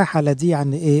 في الحاح على دي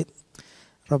يعني إيه؟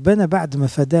 ربنا بعد ما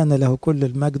فدانا له كل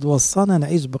المجد وصانا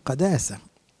نعيش بقداسة،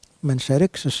 ما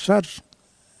نشاركش الشر.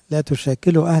 لا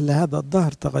تشاكلوا أهل هذا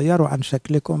الدهر، تغيروا عن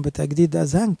شكلكم بتجديد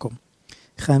أذهانكم.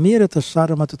 خميرة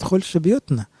الشر ما تدخلش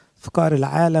بيوتنا، أفكار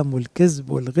العالم والكذب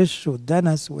والغش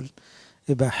والدنس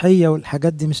والإباحية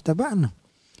والحاجات دي مش تبعنا،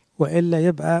 وإلا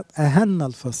يبقى أهنا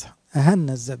الفصح.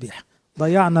 أهنا الذبيحة،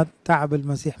 ضيعنا تعب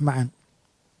المسيح معنا.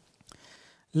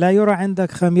 لا يرى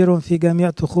عندك خمير في جميع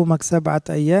تخومك 7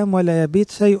 أيام، ولا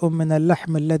يبيت شيء من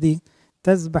اللحم الذي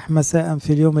تذبح مساء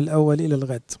في اليوم الأول إلى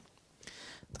الغد.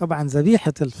 طبعا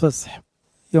ذبيحة الفصح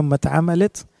يوم ما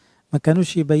اتعملت ما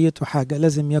كانوش يبيتوا حاجة،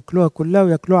 لازم يأكلوها كلها،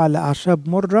 ويأكلوها على أعشاب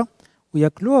مرة،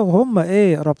 ويأكلوها وهم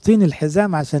رابطين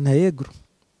الحزام عشان هيجروا.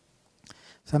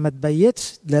 فما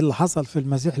تبيتش. ده اللي حصل في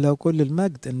المسيح له كل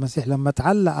المجد. المسيح لما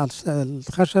اتعلق على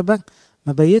الخشبة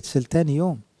ما بيتش لتاني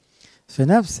يوم، في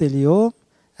نفس اليوم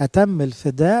أتم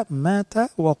الفداء، مات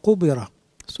وقبر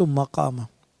ثم قام.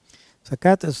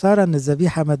 فكانت إشارة أن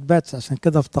الذبيحة ما تباتش. عشان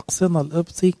كده في طقسنا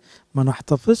القبطي ما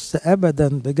نحتفظش أبدا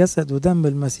بجسد ودم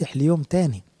المسيح ليوم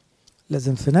تاني،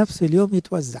 لازم في نفس اليوم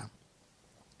يتوزع.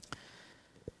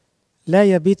 لا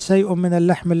يبيت شيء من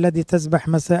اللحم الذي تذبح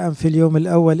مساء في اليوم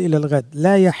الأول إلى الغد.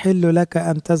 لا يحل لك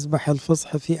أن تذبح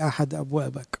الفصح في أحد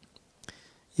أبوابك.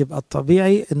 يبقى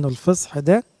الطبيعي أنه الفصح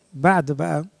ده بعد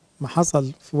بقى ما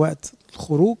حصل في وقت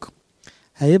الخروج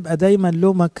هيبقى دايما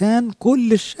له مكان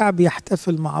كل الشعب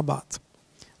يحتفل مع بعض.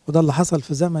 وده اللي حصل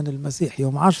في زمن المسيح.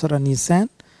 يوم 10 نيسان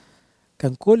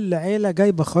كان كل عيلة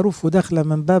جايبة خروف وداخلة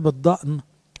من باب الضأن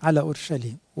على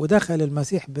أورشليم، ودخل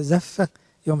المسيح بزفة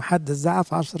يوم حد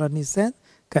الزعف 10 نيسان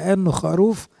كأنه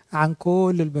خروف عن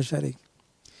كل البشرية،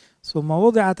 ثم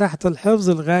وضع تحت الحفظ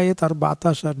لغاية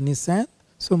 14 نيسان،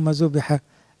 ثم ذبح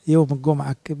يوم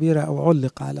الجمعة الكبيرة أو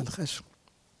علق على الخشب.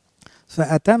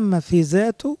 فأتم في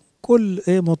ذاته كل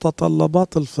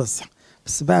متطلبات الفصح،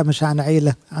 بس بقى مش عن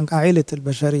عائلة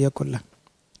البشرية كلها.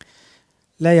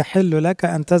 لا يحل لك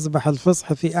أن تذبح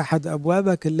الفصح في أحد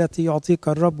أبوابك التي يعطيك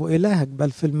الرب إلهك،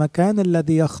 بل في المكان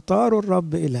الذي يختار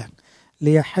الرب إلهك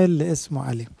ليحل اسمه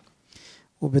عليه.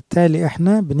 وبالتالي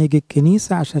احنا بنيجي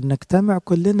الكنيسة عشان نجتمع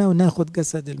كلنا وناخد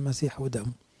جسد المسيح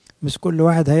ودمه، مش كل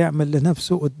واحد هيعمل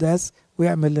لنفسه قداس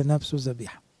ويعمل لنفسه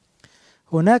ذبيحة.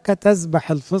 هناك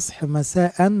تذبح الفصح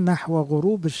مساء نحو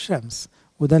غروب الشمس،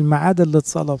 وده الميعاد اللي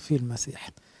اتصلب فيه المسيح.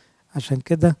 عشان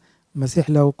كده المسيح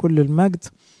له كل المجد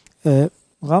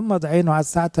غمض عينه على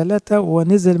الساعة 3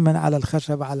 ونزل من على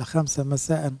الخشب على 5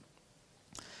 مساء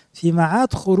في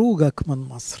ميعاد خروجك من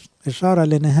مصر، إشارة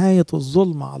لنهاية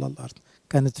الظلمة على الأرض.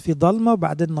 كانت في ضلمة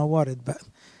وبعدين نورت بقى.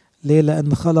 ليه؟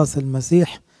 لأن خلاص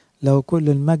المسيح له كل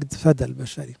المجد فدى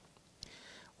البشري.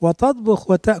 وتطبخ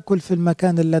وتأكل في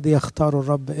المكان الذي يختار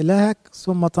الرب إلهك،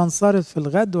 ثم تنصرف في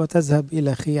الغد وتذهب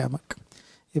إلى خيامك.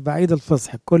 يبقى عيد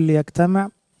الفصح الكل يجتمع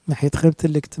ناحية خيمة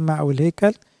الاجتماع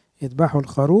والهيكل، يذبحوا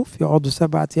الخروف، يقعدوا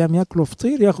 7 أيام يأكلوا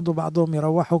فطير، ياخدوا بعضهم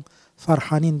يروحوا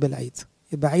فرحانين بالعيد.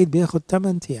 يبقى عيد بياخد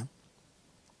 8 أيام.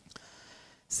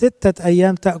 6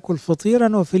 أيام تأكل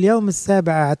فطيرا، وفي اليوم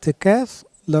السابع اعتكاف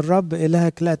للرب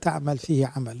إلهك لا تعمل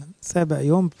فيه عملا. 7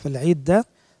 يوم في العيد ده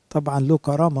طبعا له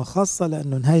كرامة خاصة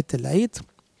لأنه نهاية العيد،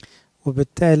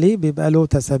 وبالتالي بيبقى له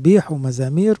تسابيح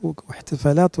ومزامير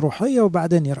واحتفالات روحية،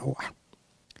 وبعدين يروح.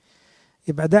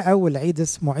 يبقى ده أول عيد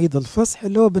اسمه عيد الفصح،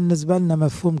 اللي هو بالنسبة لنا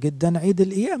مفهوم جدا عيد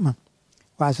القيامة.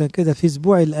 وعشان كده في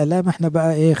أسبوع الآلام احنا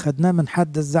بقى خدناه من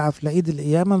حد الزعف لعيد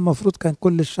القيامة. المفروض كان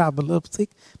كل الشعب القبطي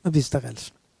ما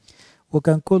بيشتغلش،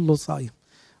 وكان كله صايم،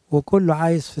 وكله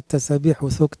عايش في التسابيح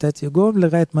وثكتات يجوم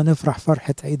لغاية ما نفرح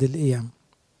فرحة عيد القيامة.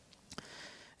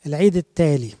 العيد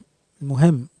التالي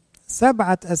المهم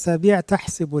 7 أسابيع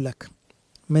تحسب لك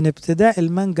من ابتداء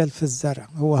المنجل في الزرع.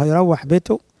 هو هيروح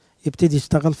بيته يبتدي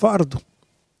يشتغل في أرضه،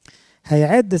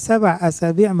 هيعد 7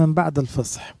 أسابيع من بعد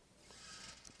الفصح،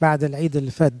 بعد العيد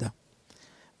اللي فات ده.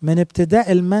 من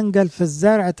ابتداء المنجل في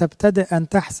الزرع تبتدئ أن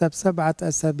تحسب 7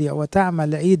 أسابيع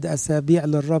وتعمل عيد أسابيع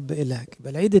للرب إلهك.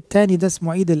 يبقى العيد التاني ده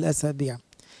اسمه عيد الأسابيع،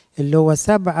 اللي هو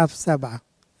 7 في 7،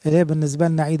 اللي هي بالنسبة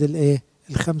لنا عيد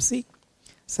 50.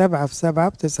 7 في 7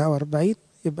 ب49.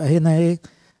 يبقى هنا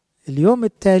اليوم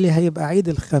التالي هيبقى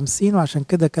عيد 50. وعشان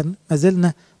كده كان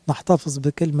مازلنا نحتفظ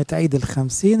بكلمة عيد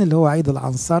 50 اللي هو عيد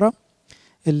العنصرة،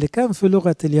 اللي كان في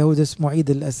لغة اليهود اسمه عيد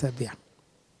الأسابيع.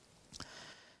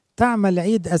 تعمل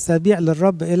عيد أسابيع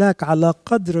للرب إلهك على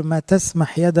قدر ما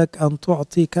تسمح يدك أن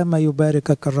تعطي كما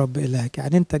يباركك الرب إلهك.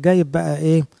 يعني أنت جايب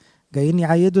بقى جايين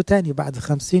يعيدوا تاني بعد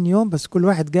 50 يوم، بس كل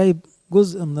واحد جايب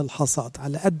جزء من الحصاد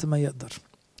على قد ما يقدر،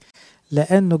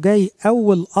 لأنه جاي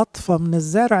أول قطفة من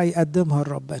الزرع يقدمها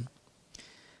لربنا،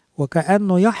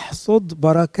 وكأنه يحصد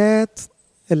بركات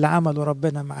اللي عمله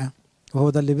ربنا معاه. وهو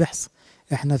ده اللي بيحصل.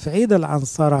 احنا في عيد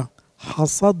العنصرة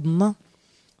حصدنا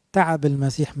تعب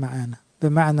المسيح معانا،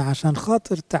 بمعنى عشان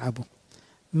خاطر تعبه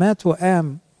مات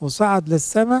وقام وصعد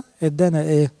للسماء،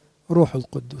 ادانا روح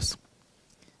القدوس،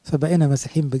 فبقينا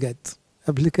مسيحيين بجد.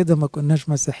 قبل كده ما كناش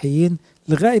مسيحيين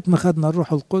لغاية ما خدنا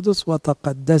الروح القدس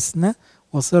وتقدسنا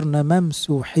وصرنا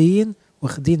ممسوحين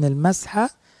واخدين المسحة،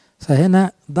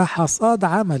 فهنا ده حصاد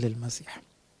عمل المسيح.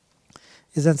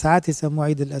 إذا ساعات يسموه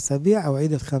عيد الأسابيع أو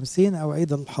عيد الخمسين أو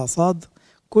عيد الحصاد.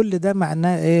 كل ده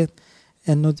معناه إيه؟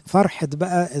 إنه فرحة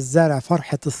بقى الزرع،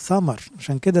 فرحة الثمر.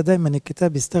 عشان كده دايما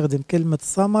الكتاب يستخدم كلمة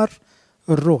ثمر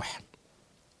الروح.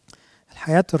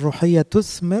 الحياة الروحية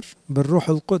تثمر بالروح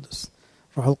القدس.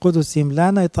 الروح القدس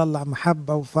يملانا، يطلع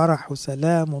محبة وفرح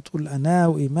وسلام وطول أناة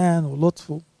وإيمان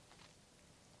ولطف.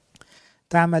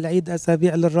 تعمل عيد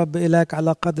أسابيع للرب إلهك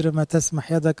على قدر ما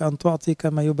تسمح يدك أن تعطي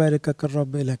كما يباركك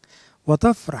الرب إلهك،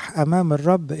 وتفرح أمام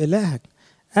الرب إلهك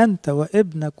أنت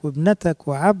وابنك وابنتك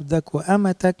وعبدك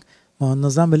وأمتك. ما هو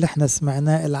النظام اللي احنا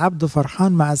سمعناه، العبد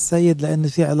فرحان مع السيد لأن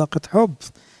في علاقة حب،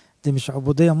 دي مش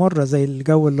عبودية مرة زي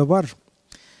الجو اللي بره.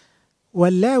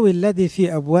 واللاوي الذي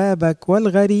في أبوابك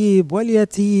والغريب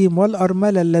واليتيم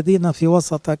والأرملة الذين في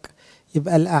وسطك.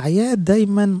 يبقى الأعياد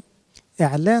دايما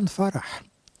إعلان فرح.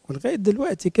 ولغاية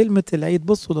دلوقتي كلمة العيد،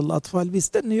 بصوا للأطفال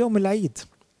بيستنوا يوم العيد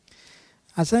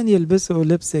عشان يلبسوا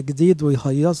لبس جديد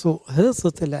ويهيصوا.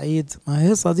 هيصة العيد، ما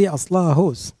هيصة دي أصلها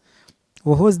هوس،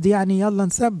 وهوس دي يعني يلا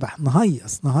نسبح،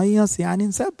 نهيص يعني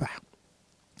نسبح.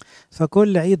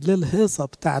 فكل عيد للهيصة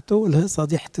بتاعته، والهيصة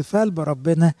دي احتفال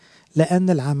بربنا، لأن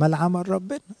العمل عمل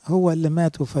ربنا، هو اللي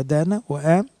مات وفدانا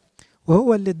وقام،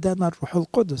 وهو اللي ادانا الروح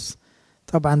القدس.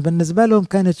 طبعا بالنسبة لهم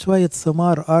كانت شوية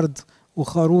ثمار أرض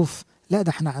وخروف، لا ده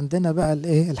احنا عندنا بقى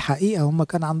الايه الحقيقة. هم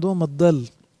كان عندهم الظل،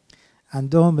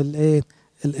 عندهم الايه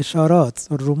الإشارات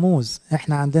الرموز،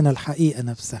 احنا عندنا الحقيقة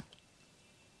نفسها.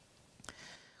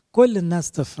 كل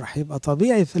الناس تفرح. يبقى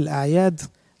طبيعي في الأعياد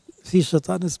في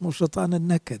شيطان اسمه شيطان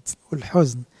النكد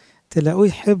والحزن، تلاقوه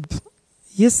يحب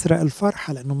يسرق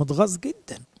الفرحة لأنه متغاظ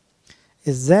جدا.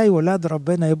 ازاي ولاد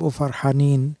ربنا يبقوا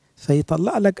فرحانين؟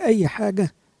 فيطلع لك أي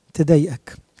حاجة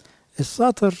تضايقك.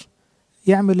 الشاطر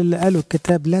يعمل اللي قاله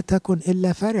الكتاب، لا تكن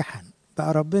إلا فرحا.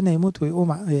 بقى ربنا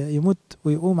يموت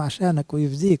ويقوم عشانك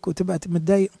ويفديك وتبقى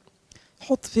متضايق؟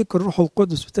 حط فيك الروح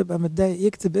القدس وتبقى متضايق،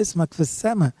 يكتب اسمك في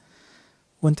السماء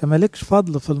وانت مالكش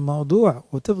فضل في الموضوع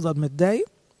وتفضل متضايق؟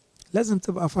 لازم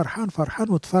تبقى فرحان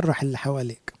وتفرح اللي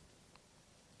حواليك.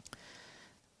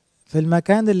 في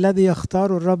المكان الذي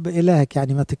يختار الرب إلهك،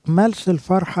 يعني ما تكملش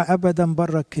الفرحة أبدا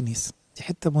بره الكنيسة. دي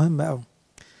حتة مهمة أوي.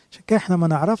 عشان كده احنا ما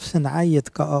نعرفش نعيد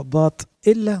كأقباط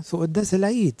إلا في قداس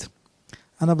العيد.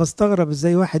 أنا بستغرب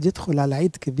إزاي واحد يدخل على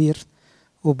عيد كبير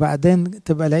وبعدين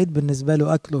تبقى العيد بالنسبة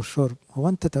له أكل وشرب. هو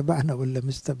أنت تبعنا ولا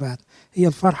مش تبعنا؟ هي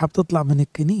الفرحة بتطلع من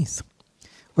الكنيسة،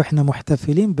 وإحنا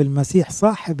محتفلين بالمسيح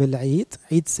صاحب العيد،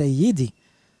 عيد سيدي،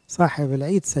 صاحب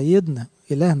العيد سيدنا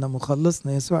إلهنا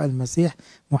مخلصنا يسوع المسيح،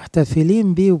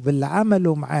 محتفلين بيه وباللي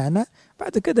عمله معانا.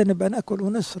 بعد كده نبقى نأكل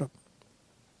ونشرب.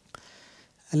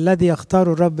 الذي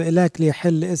يختار الرب إلهك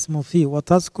ليحل اسمه فيه،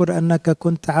 وتذكر أنك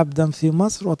كنت عبدا في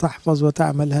مصر وتحفظ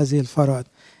وتعمل هذه الفرائض.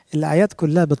 الآيات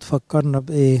كلها بتفكرنا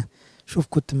بإيه؟ شوف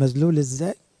كنت مذلول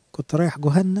إزاي، كنت رايح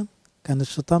جهنم، كان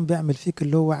الشيطان بيعمل فيك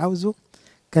اللي هو عاوزه،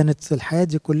 كانت الحياة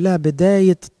دي كلها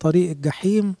بداية طريق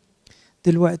الجحيم.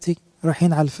 دلوقتي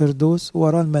رايحين على الفردوس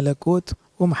ورا الملكوت،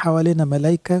 ومحوالينا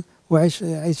ملايكة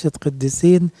وعيشة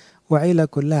قديسين وعيلة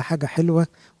كلها حاجة حلوة،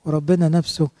 وربنا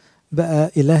نفسه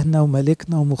بقى إلهنا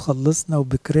وملكنا ومخلصنا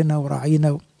وبكرنا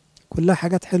ورعينا، كلها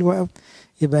حاجات حلوة أوي.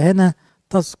 يبقى هنا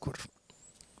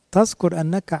تذكر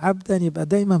أنك عبدا. يبقى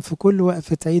دايما في كل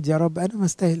وقفة عيد، يا رب أنا ما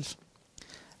استاهلش،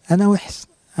 أنا وحش،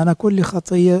 أنا كل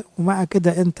خطية، ومع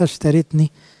كده أنت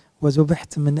اشتريتني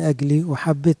وذبحت من أجلي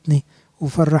وحبتني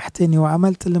وفرحتني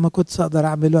وعملت اللي ما كنتش أقدر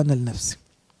أعمله أنا لنفسي.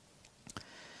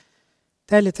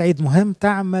 ثالث عيد مهم،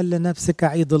 تعمل لنفسك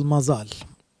عيد المظال.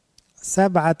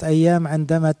 7 أيام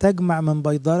عندما تجمع من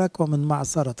بيضرك ومن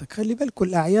معصرتك. خلي بالكم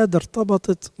الأعياد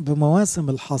ارتبطت بمواسم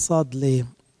الحصاد. ليه؟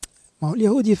 ما هو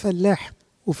اليهودي فلاح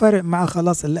وفارق معاه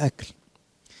خلاص الأكل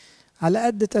على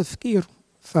قد تفكيره،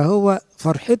 فهو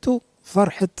فرحته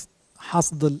فرحة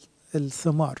حصد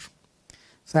الثمار.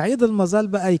 فعيد المظال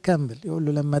بقى يكمل، يقول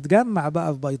له لما تجمع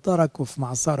بقى في بيضرك وفي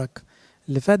معصرك.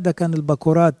 اللي فات ده كان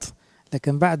البكورات،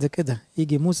 لكن بعد كده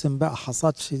يجي موسم بقى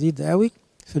حصاد شديد قوي.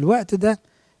 في الوقت ده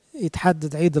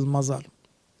يتحدد عيد المظال.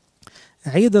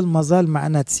 عيد المظال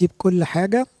معناه تسيب كل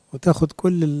حاجة وتاخد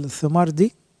كل الثمار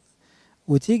دي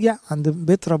وتيجي عند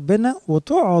بيت ربنا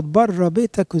وتقعد بره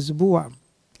بيتك أسبوع،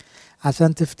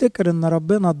 عشان تفتكر ان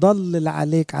ربنا ضلل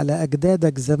عليك على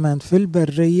أجدادك زمان في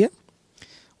البرية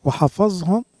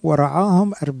وحفظهم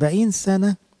ورعاهم 40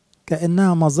 سنة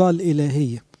كأنها مظال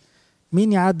إلهية.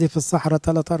 مين يعدي في الصحراء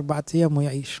 3-4 أيام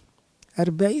ويعيش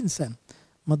 40 سنة؟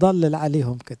 مضلل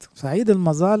عليهم كده. فعيد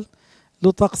المظال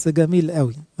له طقس جميل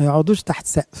قوي، ما يقعدوش تحت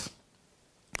سقف،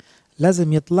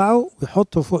 لازم يطلعوا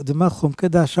ويحطوا فوق دماغهم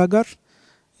كده شجر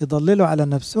يضللوا على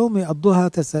نفسهم، يقضوها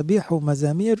تسابيح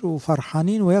ومزامير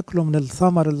وفرحانين ويأكلوا من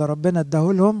الثمر اللي ربنا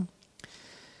اداهولهم.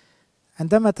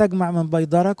 عندما تجمع من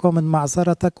بيدرك ومن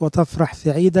معصرتك وتفرح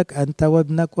في عيدك أنت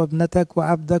وابنك وابنتك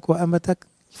وعبدك وأمتك.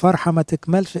 الفرحة ما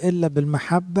تكملش إلا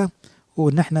بالمحبة،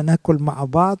 وإن احنا ناكل مع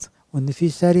بعض، وإن في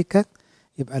شركة.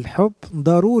 يبقى الحب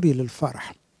ضروري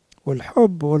للفرح،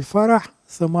 والحب والفرح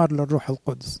ثمار للروح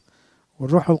القدس،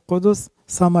 والروح القدس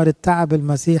ثمر تعب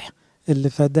المسيح اللي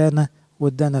فدانا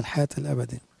وادانا الحياة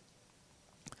الأبدية.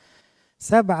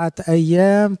 7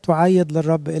 أيام تعيد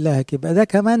للرب إلهك، يبقى ده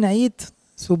كمان عيد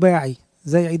سباعي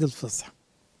زي عيد الفصح.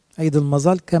 عيد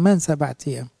المظال كمان 7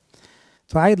 أيام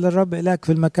تعيد للرب إلهك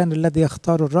في المكان الذي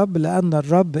يختار الرب، لأن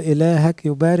الرب إلهك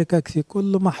يباركك في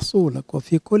كل محصولك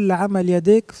وفي كل عمل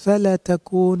يديك، فلا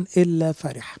تكون إلا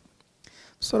فرح.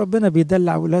 بس ربنا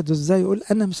بيدلع ولاده ازاي؟ يقول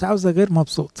أنا مش عاوزة غير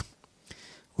مبسوط،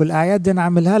 والأعياد دي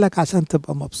نعملها لك عشان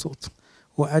تبقى مبسوط،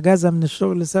 وأجازة من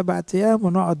الشغل 7 أيام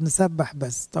ونقعد نسبح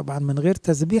بس. طبعا من غير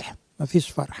تسبيح مفيش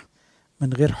فرح،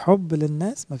 من غير حب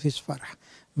للناس مفيش فرح،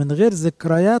 من غير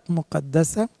ذكريات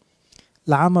مقدسة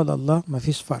لعمل الله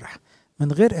مفيش فرح،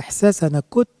 من غير إحساس أنا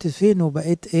كنت فين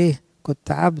وبقيت إيه،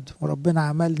 كنت عبد وربنا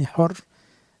عملني حر،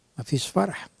 مفيش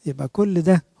فرح. يبقى كل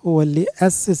ده هو اللي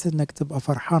يأسس إنك تبقى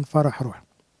فرحان فرح روح.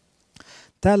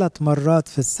 3 مرات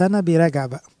في السنة بيراجع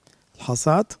بقى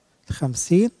الحصاد،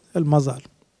 50 المظال.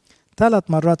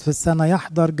 3 مرات في السنة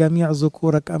يحضر جميع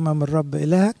ذكورك أمام الرب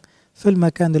إلهك في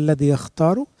المكان الذي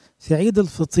يختاره، في عيد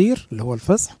الفطير اللي هو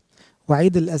الفصح،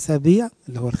 وعيد الأسابيع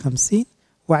اللي هو 50،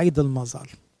 وعيد المظال.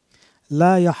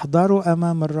 لا يحضروا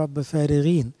أمام الرب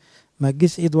فارغين، ما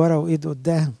تجيش إيد ورا وإيد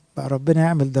قدام، بقى ربنا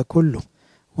يعمل ده كله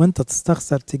وانت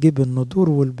تستخسر تجيب الندور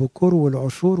والبكور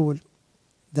والعشور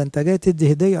ده انت جاي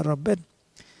تدي هدية لربنا.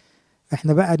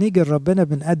 احنا بقى نيجي لربنا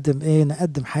بنقدم ايه؟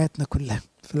 نقدم حياتنا كلها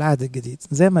في العهد الجديد،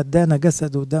 زي ما ادانا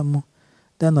جسده ودمه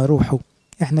ادانا روحه،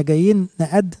 احنا جايين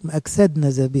نقدم اجسادنا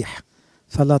ذبيحة.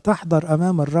 فلا تحضر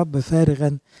امام الرب فارغا،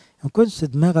 ما يكونش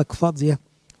دماغك فاضية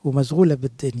ومشغولة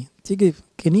بالدنيا. تيجي في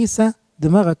كنيسة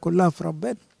دماغك كلها في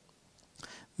ربنا،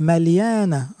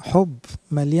 مليانة حب،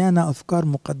 مليانة افكار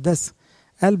مقدسة،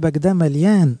 قلبك ده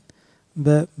مليان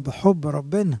بحب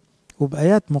ربنا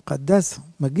وبآيات مقدسة.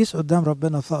 ما تجيش قدام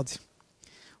ربنا فاضي،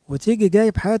 وتيجي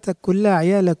جايب حياتك كلها،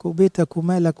 عيالك وبيتك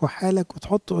ومالك وحالك،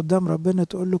 وتحطه قدام ربنا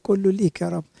تقول له كله ليك يا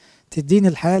رب، تديني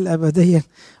الحياة الأبدية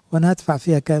وانا هدفع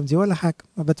فيها كام؟ دي ولا حاجة،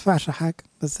 ما بدفعش حاجة،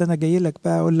 بس انا جاي لك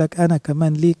بقى اقول لك انا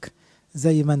كمان ليك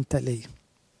زي ما انت ليا.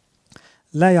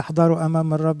 لا يحضروا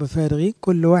امام الرب فارغين،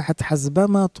 كل واحد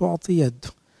حسبما تعطي يده،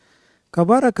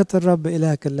 كبركة الرب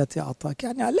إلهك التي أعطاك.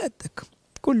 يعني على قدك،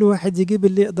 كل واحد يجيب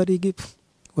اللي يقدر يجيبه.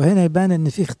 وهنا يبان ان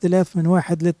في اختلاف من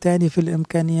واحد للتاني في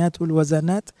الامكانيات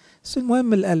والوزنات، بس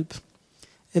المهم القلب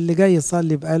اللي جاي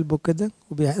يصلي بقلبه كده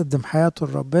وبيقدم حياته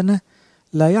لربنا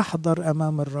لا يحضر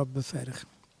امام الرب فارغ.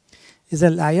 اذا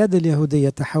الاعياد اليهودية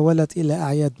تحولت الى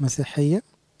اعياد مسيحية،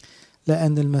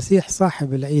 لان المسيح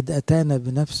صاحب العيد اتانا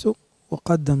بنفسه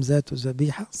وقدم ذاته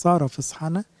ذبيحة، صار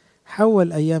فصحنا،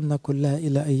 حول ايامنا كلها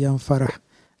الى ايام فرح.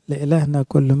 لإلهنا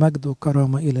كل مجد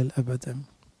وكرامة الى الابد.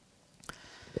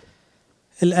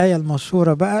 الآية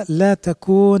المشهورة بقى، لا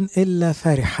تكون إلا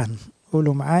فرحا.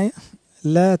 قولوا معايا،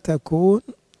 لا تكون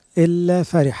إلا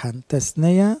فرحا.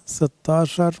 تثنية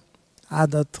 16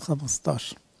 عدد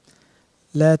 15.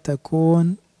 لا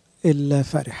تكون إلا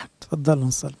فرحا. تفضلوا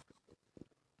نصلي.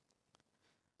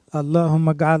 اللهم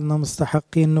اجعلنا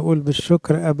مستحقين نقول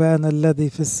بالشكر: أبانا الذي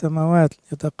في السماوات،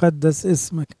 يتقدس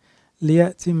اسمك،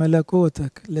 ليأتي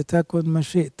ملكوتك، لتكن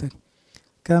مشيئتك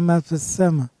كما في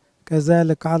السماء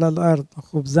كذلك على الأرض.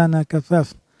 خبزنا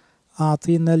كفافنا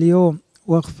أعطينا اليوم،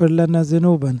 واغفر لنا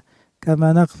ذنوبنا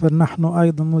كما نغفر نحن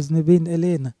أيضا مذنبين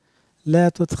إلينا، لا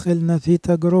تدخلنا في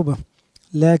تجربة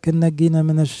لكن نجينا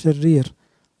من الشرير،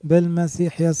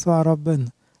 بالمسيح يسوع ربنا،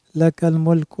 لك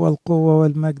الملك والقوة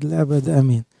والمجد الأبد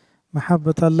آمين.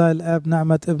 محبة الله الآب،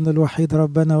 نعمة ابن الوحيد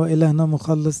ربنا وإلهنا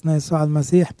مخلصنا يسوع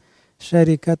المسيح،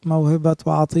 شركة موهبة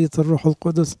وعطية الروح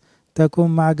القدس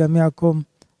تكون مع جميعكم.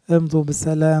 امضوا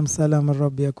بسلام، سلام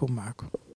الرب يكون معكم.